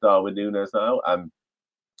version of Darwin Núñez now. And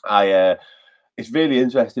it's really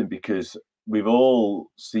interesting because we've all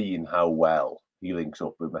seen how well he links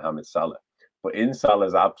up with Mohamed Salah. But in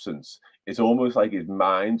Salah's absence, it's almost like his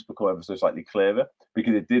mind's become ever so slightly clearer,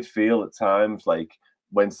 because it did feel at times like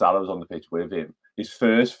when Salah was on the pitch with him, his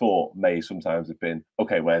first thought may sometimes have been,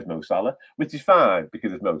 okay, where's Mo Salah? Which is fine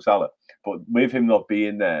because it's Mo Salah. But with him not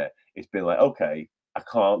being there, it's been like, okay, I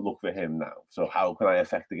can't look for him now. So how can I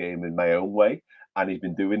affect the game in my own way? And he's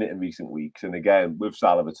been doing it in recent weeks. And again, with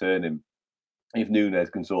Salah returning, if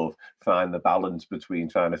Núñez can sort of find the balance between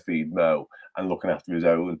trying to feed Mo and looking after his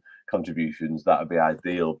own contributions, that would be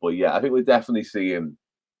ideal. But yeah, I think we're definitely seeing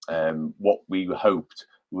what we hoped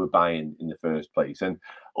we were buying in the first place. And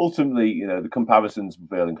ultimately, you know, the comparisons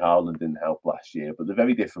with Erling Haaland didn't help last year, but they're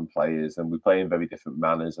very different players and we play in very different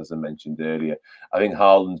manners, as I mentioned earlier. I think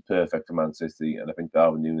Haaland's perfect for Man City, and I think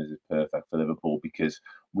Darwin Núñez is perfect for Liverpool because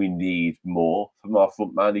we need more from our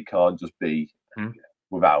front man. He can't just be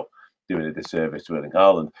without doing a disservice to Erling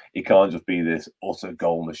Haaland. He can't just be this utter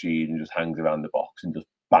goal machine and just hangs around the box and just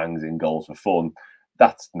bangs in goals for fun.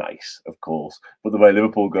 That's nice, of course. But the way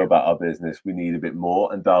Liverpool go about our business, we need a bit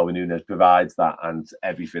more. And Darwin Núñez provides that and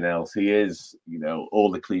everything else. He is, you know,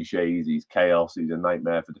 all the cliches. He's chaos. He's a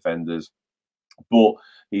nightmare for defenders. But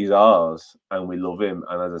he's ours and we love him.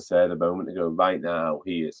 And as I said a moment ago, right now,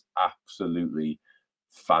 he is absolutely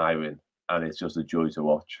firing. And it's just a joy to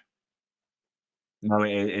watch. No,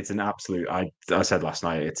 it's an absolute. I said last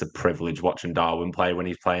night, it's a privilege watching Darwin play when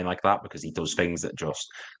he's playing like that, because he does things that just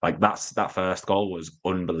like that first goal was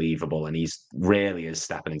unbelievable, and he's really is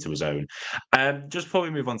stepping into his own. Just before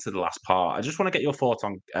we move on to the last part, I just want to get your thoughts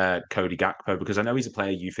on Cody Gakpo, because I know he's a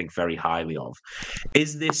player you think very highly of.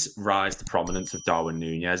 Is this rise to prominence of Darwin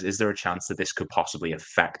Núñez? Is there a chance that this could possibly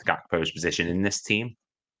affect Gakpo's position in this team?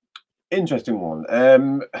 Interesting one.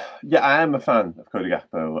 Yeah, I am a fan of Cody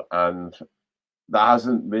Gakpo, and that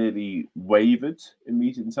hasn't really wavered in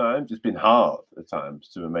recent times. It's been hard at times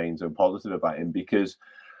to remain so positive about him because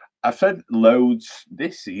I've said loads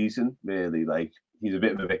this season, really, like he's a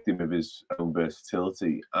bit of a victim of his own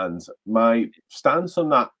versatility. And my stance on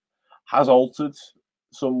that has altered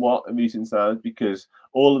somewhat in recent times because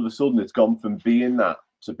all of a sudden it's gone from being that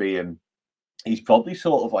to being, he's probably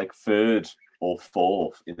sort of like third or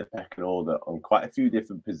fourth in the pecking order on quite a few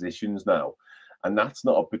different positions now. And that's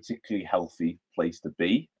not a particularly healthy place to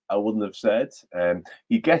be, I wouldn't have said.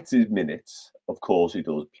 He gets his minutes, of course he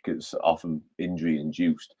does, because often injury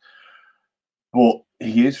induced. But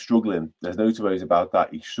he is struggling. There's no two ways about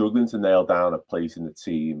that. He's struggling to nail down a place in the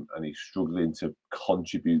team, and he's struggling to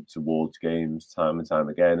contribute towards games time and time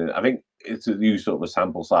again. And I think it's a new sort of a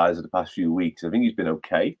sample size of the past few weeks. I think he's been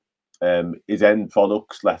okay. His end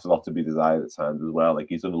products left a lot to be desired at times as well. Like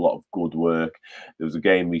he's done a lot of good work. There was a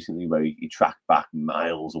game recently where he tracked back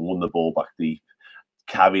miles and won the ball back deep,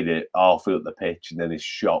 carried it halfway up the pitch, and then his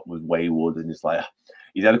shot was wayward. And it's like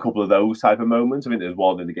he's had a couple of those type of moments. I think there's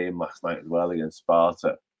one in the game last night as well against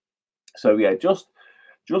Sparta. So yeah, just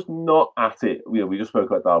not at it. You know, we just spoke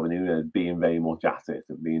about Darwin Núñez being very much at it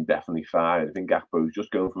and being definitely fine. I think Gakpo's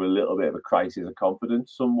just going through a little bit of a crisis of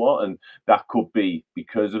confidence somewhat, and that could be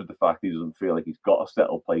because of the fact he doesn't feel like he's got a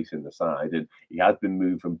settled place in the side, and he has been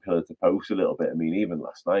moved from pillar to post a little bit. I mean, even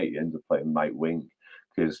last night he ended up playing right wing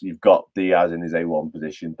because you've got Diaz in his A1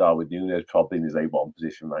 position, Darwin Núñez probably in his A1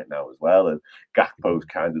 position right now as well, and Gakpo's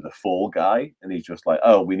kind of the fall guy, and he's just like,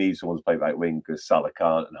 oh, we need someone to play right wing because Salah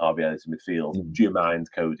can't and Harvey Elliott in midfield. Do you mind,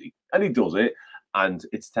 Cody? And he does it, and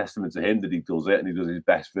it's testament to him that he does it, and he does his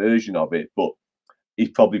best version of it. But he's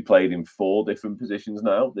probably played in 4 different positions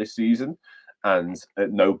now this season, and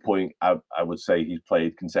at no point I would say he's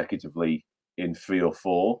played consecutively in 3 or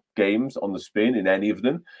 4 games on the spin in any of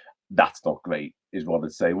them. That's not great, is what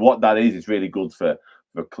I'd say. What that is really good for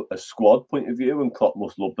a squad point of view, and Klopp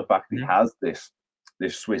must love the fact he has this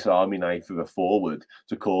Swiss Army knife of a forward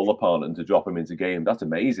to call upon and to drop him into game. That's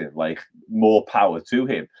amazing. Like, more power to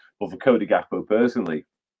him. But for Cody Gakpo personally,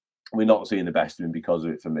 we're not seeing the best of him because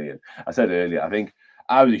of it for me. And I said earlier, I think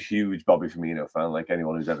I was a huge Bobby Firmino fan. Like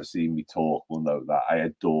anyone who's ever seen me talk will know that I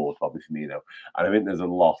adored Bobby Firmino. And I think there's a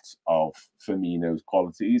lot of Firmino's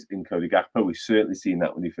qualities in Cody Gakpo. We've certainly seen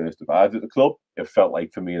that when he first arrived at the club. It felt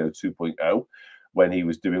like Firmino 2.0 when he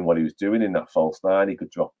was doing what he was doing in that false 9. He could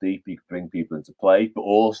drop deep, he could bring people into play, but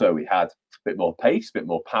also he had a bit more pace, a bit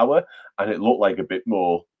more power, and it looked like a bit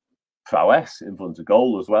more prowess in front of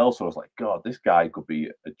goal as well. So I was like, God, this guy could be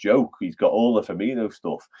a joke. He's got all the Firmino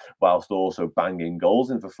stuff whilst also banging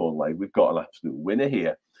goals in for fun. Like, we've got an absolute winner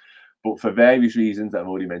here. But for various reasons that I've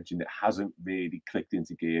already mentioned, it hasn't really clicked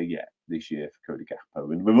into gear yet this year for Cody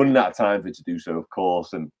Gakpo. And we're running out of time for it to do so, of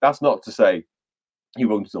course. And that's not to say he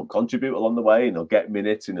won't still contribute along the way, and he'll get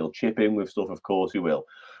minutes and he'll chip in with stuff. Of course he will.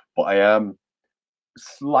 But I am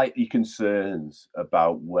slightly concerned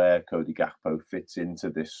about where Cody Gakpo fits into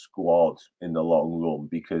this squad in the long run,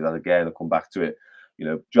 because, again, I'll come back to it. You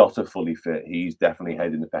know, Jota fully fit. He's definitely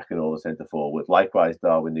heading the pecking order centre forward. Likewise,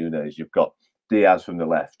 Darwin Núñez. You've got Diaz from the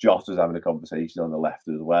left. Jota's having a conversation on the left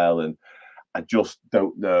as well. And I just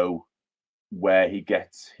don't know where he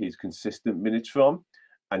gets his consistent minutes from.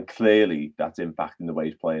 And clearly that's impacting the way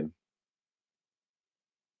he's playing.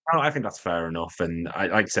 Oh, I think that's fair enough. And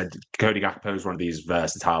like I said, Cody Gakpo is one of these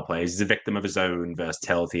versatile players. He's a victim of his own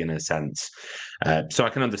versatility in a sense. So I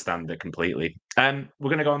can understand it completely. We're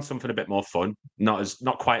going to go on something a bit more fun.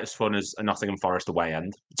 Not quite as fun as a Nottingham Forest away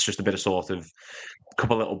end. It's just a bit of sort of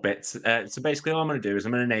couple little bits. So basically all I'm going to do is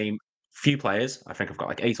I'm going to name a few players. I think I've got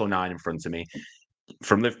like 8 or 9 in front of me.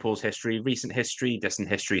 From Liverpool's history, recent history, distant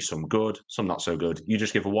history, some good, some not so good. You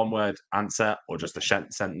just give a one-word answer or just a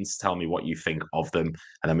sentence. Tell me what you think of them,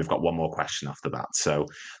 and then we've got one more question after that. So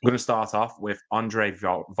I'm going to start off with Andre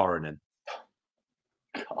Voronin.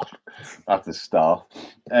 God, that's a star.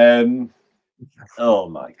 Oh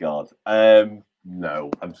my God. No,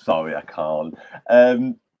 I'm sorry, I can't.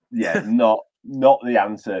 Yeah, not the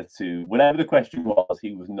answer to whatever the question was.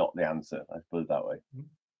 He was not the answer. Let's put it that way.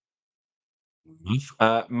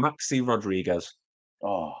 Maxi Rodriguez.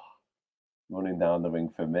 Oh, running down the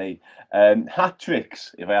wing for me. Hat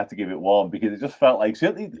tricks, if I had to give it one, because it just felt like,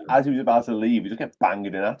 certainly as he was about to leave, he just kept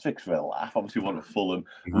banging in hat tricks for a laugh. Obviously, one at Fulham.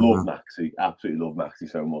 Love Maxi. Absolutely love Maxi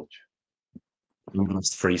so much.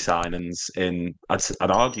 Last 3 signings in,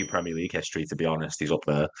 I'd argue, Premier League history, to be honest. He's up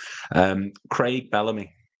there. Craig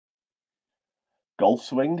Bellamy. Golf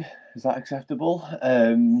swing, is that acceptable?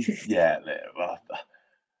 Yeah,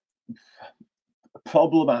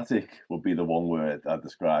 problematic would be the one word I'd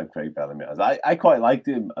describe Craig Bellamy as. I quite liked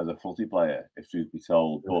him as a footy player, if truth be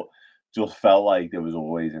told, but just felt like there was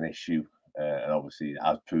always an issue, and obviously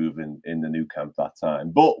as proven in the new camp that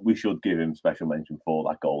time. But we should give him special mention for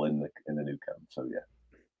that goal in the new camp. So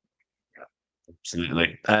yeah,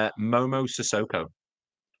 Absolutely. Momo Sissoko.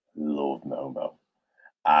 love Momo.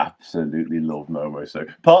 Absolutely love Momo. So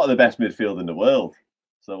part of the best midfield in the world.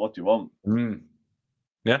 So what do you want?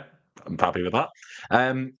 Yeah, I'm happy with that.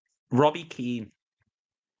 Robbie Keane.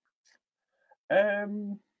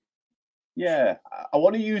 Yeah, I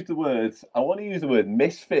want to use the word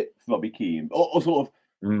misfit for Robbie Keane, or sort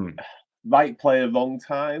of right player, wrong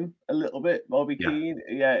time a little bit. Robbie Keane,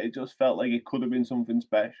 yeah, it just felt like it could have been something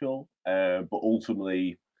special, but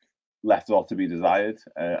ultimately left a lot to be desired.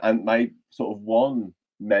 And my sort of one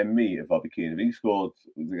memory of Robbie Keane, he scored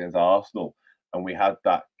was against Arsenal, and we had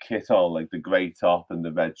that kit on, like the grey top and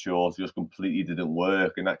the red shorts, just completely didn't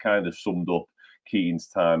work, and that kind of summed up Keane's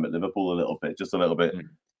time at Liverpool a little bit, just a little bit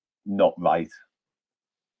not right.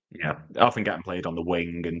 Yeah, often getting played on the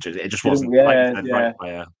wing, and it just wasn't right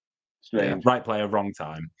player. Strange. Right player, wrong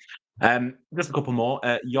time. Just a couple more.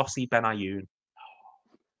 Yossi Benayoun.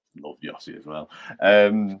 Love Yossi as well.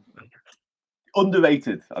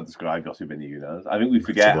 Underrated, I'd describe Yossi Benayoun as. I think we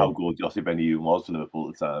forget how good Yossi Benayoun was for Liverpool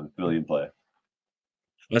at the time. Brilliant player.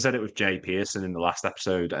 I said it with Jay Pearson in the last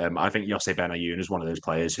episode. I think Yossi Benayoun is one of those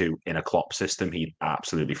players who, in a Klopp system, he'd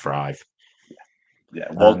absolutely thrive. Yeah.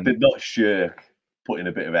 Did not shirk putting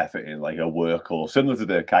a bit of effort in, like a workhorse, similar to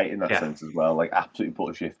Dirk Kuyt in that sense as well. Like, absolutely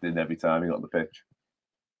put a shift in every time he got on the pitch.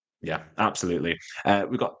 Yeah, absolutely.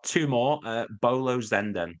 We've got 2 more. Bolo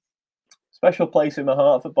Zenden. Special place in my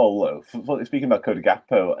heart for Bolo. Speaking about Cody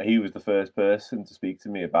Gakpo, he was the first person to speak to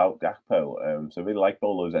me about Gakpo. So I really like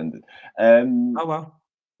Bolo's ended. Oh, well.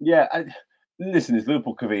 Yeah, listen, his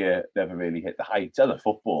Liverpool career never really hit the heights. As a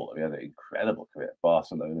footballer, he had an incredible career at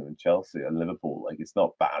Barcelona and Chelsea and Liverpool. Like, it's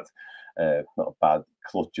not bad. Not a bad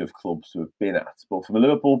clutch of clubs to have been at. But from a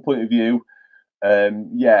Liverpool point of view,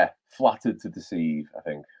 yeah, flattered to deceive, I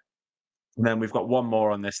think. And then we've got one more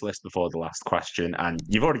on this list before the last question, and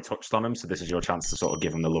you've already touched on him, so this is your chance to sort of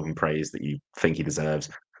give him the love and praise that you think he deserves.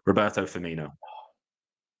 Roberto Firmino.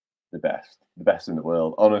 The best in the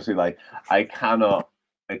world. Honestly, like, I cannot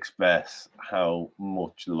express how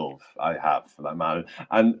much love I have for that man.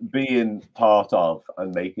 And being part of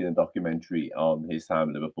and making a documentary on his time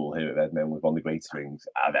at Liverpool here at Redmen was one of the greatest things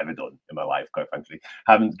I've ever done in my life, quite frankly.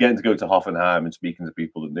 Getting to go to Hoffenheim and speaking to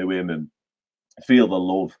people that knew him and feel the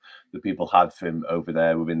love that people had for him over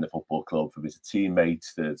there within the football club, from his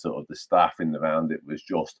teammates to sort of the staff in the round. It was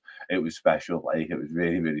special. Like, it was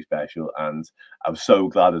really, really special. And I'm so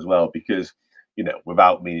glad as well, because, you know,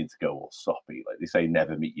 without meaning to go all soppy, like they say,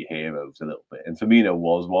 never meet your heroes a little bit. And Firmino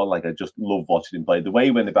was one. Like, I just love watching him play. The way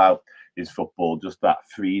he went about his football, just that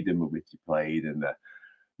freedom with which he played, and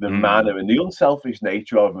the manner and the unselfish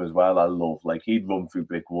nature of him as well. I love, like, he'd run through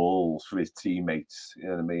brick walls for his teammates. You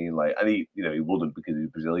know what I mean? Like, and he, you know, he wouldn't, because he was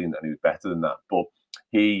Brazilian and he was better than that. But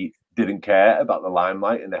he didn't care about the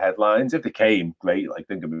limelight and the headlines. If they came, great. Like,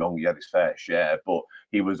 don't get me wrong, he had his fair share, but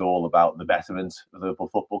he was all about the betterment of the Liverpool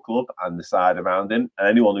Football Club and the side around him. And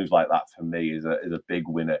anyone who's like that, for me, is a big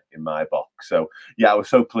winner in my box. So yeah, I was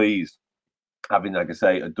so pleased, having, like I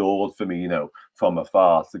say, adored Firmino from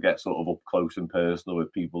afar, to get sort of up close and personal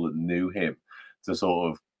with people that knew him, to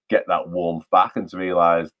sort of get that warmth back, and to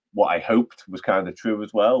realise what I hoped was kind of true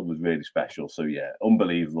as well, was really special. So yeah,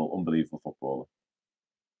 unbelievable footballer.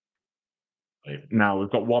 Now,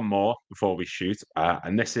 we've got one more before we shoot,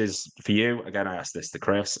 and this is for you. Again, I asked this to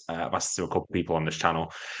Chris. I've asked it to a couple of people on this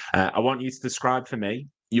channel. I want you to describe for me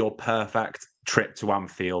your perfect trip to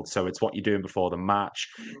Anfield. So it's what you're doing before the match,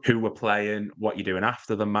 who we're playing, what you're doing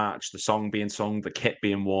after the match, the song being sung, the kit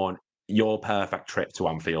being worn. Your perfect trip to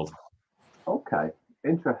Anfield. Okay,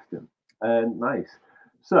 interesting. Nice.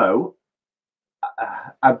 So,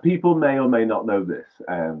 people may or may not know this.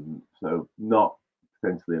 So not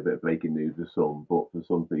potentially a bit of breaking news for some, but for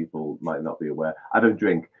some people might not be aware. I don't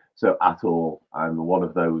drink, so at all. I'm one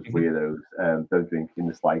of those weirdos. Don't drink in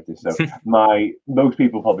the slightest. So most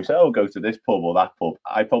people probably say, "Oh, go to this pub or that pub."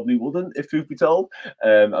 I probably wouldn't, if truth be told.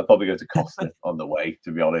 I'd probably go to Costa on the way,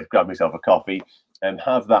 to be honest. Grab myself a coffee and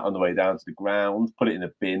have that on the way down to the ground. Put it in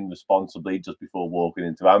a bin responsibly just before walking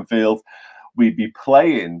into Anfield. We'd be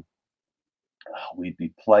playing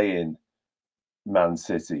Man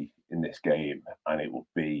City in this game, and it'll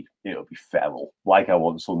be feral, like I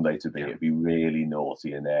want Sunday to be. Yeah. It'd be really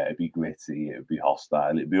naughty in there. It'd be gritty. It'd be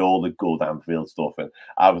hostile. It'd be all the good Anfield stuff. And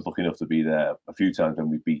I was lucky enough to be there a few times when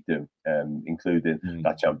we beat them, including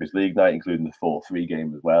that Champions League night, including the 4-3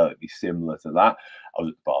 game as well. It'd be similar to that. I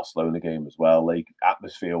was at the Barcelona game as well. Like,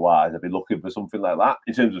 atmosphere-wise, I'd be looking for something like that.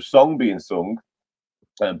 In terms of song being sung,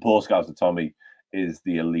 Paul Scouse and Tommy is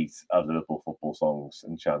the elite of the Liverpool football songs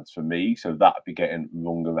and chants for me. So that'd be getting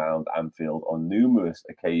rung around Anfield on numerous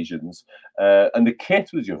occasions. And the kit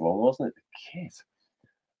was your one, wasn't it? The kit.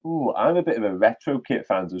 Ooh, I'm a bit of a retro kit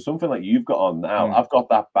fan. So something like you've got on now. I've got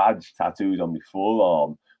that badge tattooed on my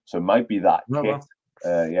forearm. So it might be that kit.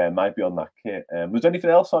 Yeah, it might be on that kit. Was there anything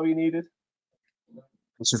else you needed?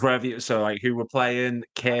 This is wherever so like who we're playing,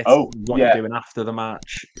 kit, what you're doing after the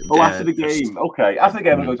match. Oh, after the game. Okay. After the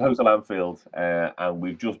game, I go to Hotel Anfield, and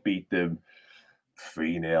we've just beat them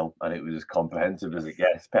 3-0, and it was as comprehensive as it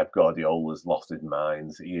gets. Pep Guardiola's lost his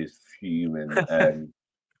mind. He is fuming. And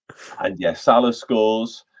yeah, Salah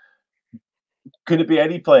scores. Could it be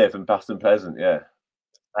any player from past and present? Yeah.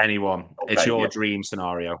 Anyone. Okay, it's your dream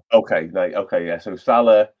scenario. Okay. Yeah. So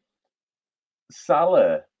Salah,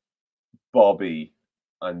 Bobby,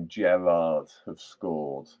 and Gerrard have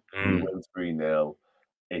scored. We win 3-0.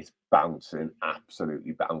 It's bouncing,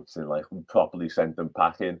 absolutely bouncing. Like, we properly sent them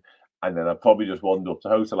packing. And then I probably just wander up to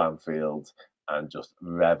Hotel Anfield and just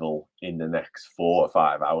revel in the next 4 or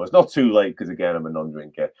 5 hours. Not too late, because again, I'm a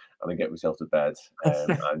non-drinker, and I get myself to bed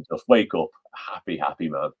and just wake up happy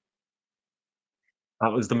man. I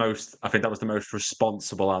think that was the most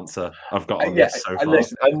responsible answer I've got on this so far.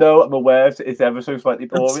 Listen, I know, I'm aware it's ever so slightly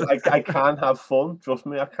boring. I can have fun. Trust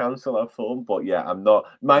me, I can still have fun. But yeah, I'm not.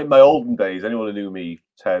 My olden days, anyone who knew me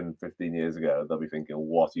 10, 15 years ago, they'll be thinking,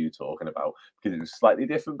 what are you talking about? Because it was slightly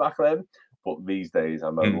different back then. But these days,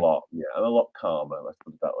 I'm a lot calmer, let's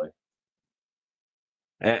put it that way.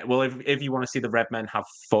 Well, if you want to see the Redmen have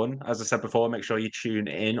fun, as I said before, make sure you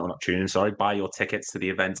buy your tickets to the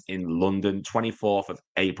event in London, 24th of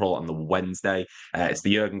April on the Wednesday. It's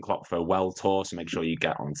the Jurgen Klopp Farewell Tour, so make sure you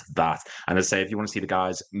get onto that. And as I say, if you want to see the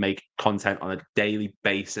guys make content on a daily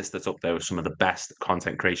basis that's up there with some of the best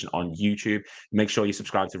content creation on YouTube, make sure you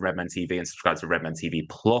subscribe to RedMenTV and subscribe to RedMenTV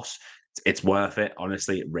Plus. It's worth it,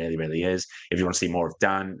 honestly. It really, really is. If you want to see more of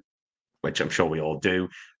Dan, which I'm sure we all do,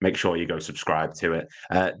 make sure you go subscribe to it.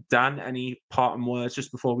 Dan, any parting words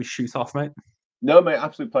just before we shoot off, mate? No, mate,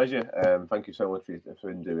 absolute pleasure. Thank you so much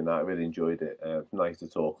for doing that. I really enjoyed it. Nice to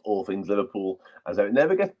talk all things Liverpool. As it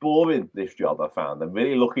never gets boring, this job, I found. I'm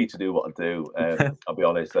really lucky to do what I do. I'll be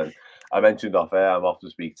honest. And I mentioned off air, I'm off to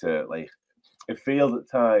speak to, like, it feels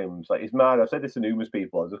at times, like, it's mad. I've said this to numerous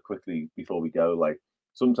people. I'll just quickly, before we go, like,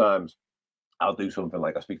 sometimes I'll do something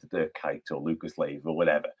like I speak to Dirk Kuyt or Lucas Leiva or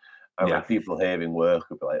whatever. And when Yeah. people here in work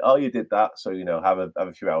will be like, "Oh, you did that, so have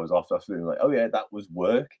a few hours off." That's feeling like, "Oh yeah, that was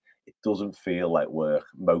work." It doesn't feel like work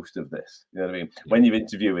most of this. You know what I mean? Yeah. When you're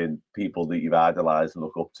interviewing people that you've idolized and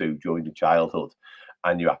look up to during your childhood,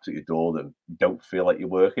 and you absolutely adore them, you don't feel like you're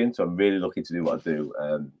working. So I'm really lucky to do what I do.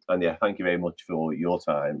 And yeah, thank you very much for your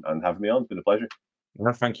time and having me on. It's been a pleasure.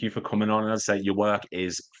 Well, thank you for coming on. And as I say, your work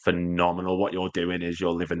is phenomenal. What you're doing is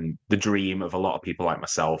you're living the dream of a lot of people like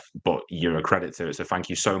myself, but you're a credit to it. So thank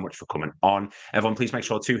you so much for coming on. Everyone, please make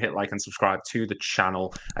sure to hit like and subscribe to the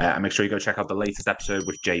channel. And make sure you go check out the latest episode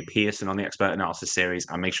with Jay Pearson on the Expert Analysis series.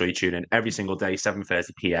 And make sure you tune in every single day,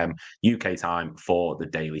 7:30 p.m. UK time for the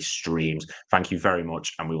daily streams. Thank you very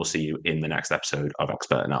much. And we will see you in the next episode of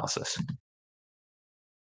Expert Analysis.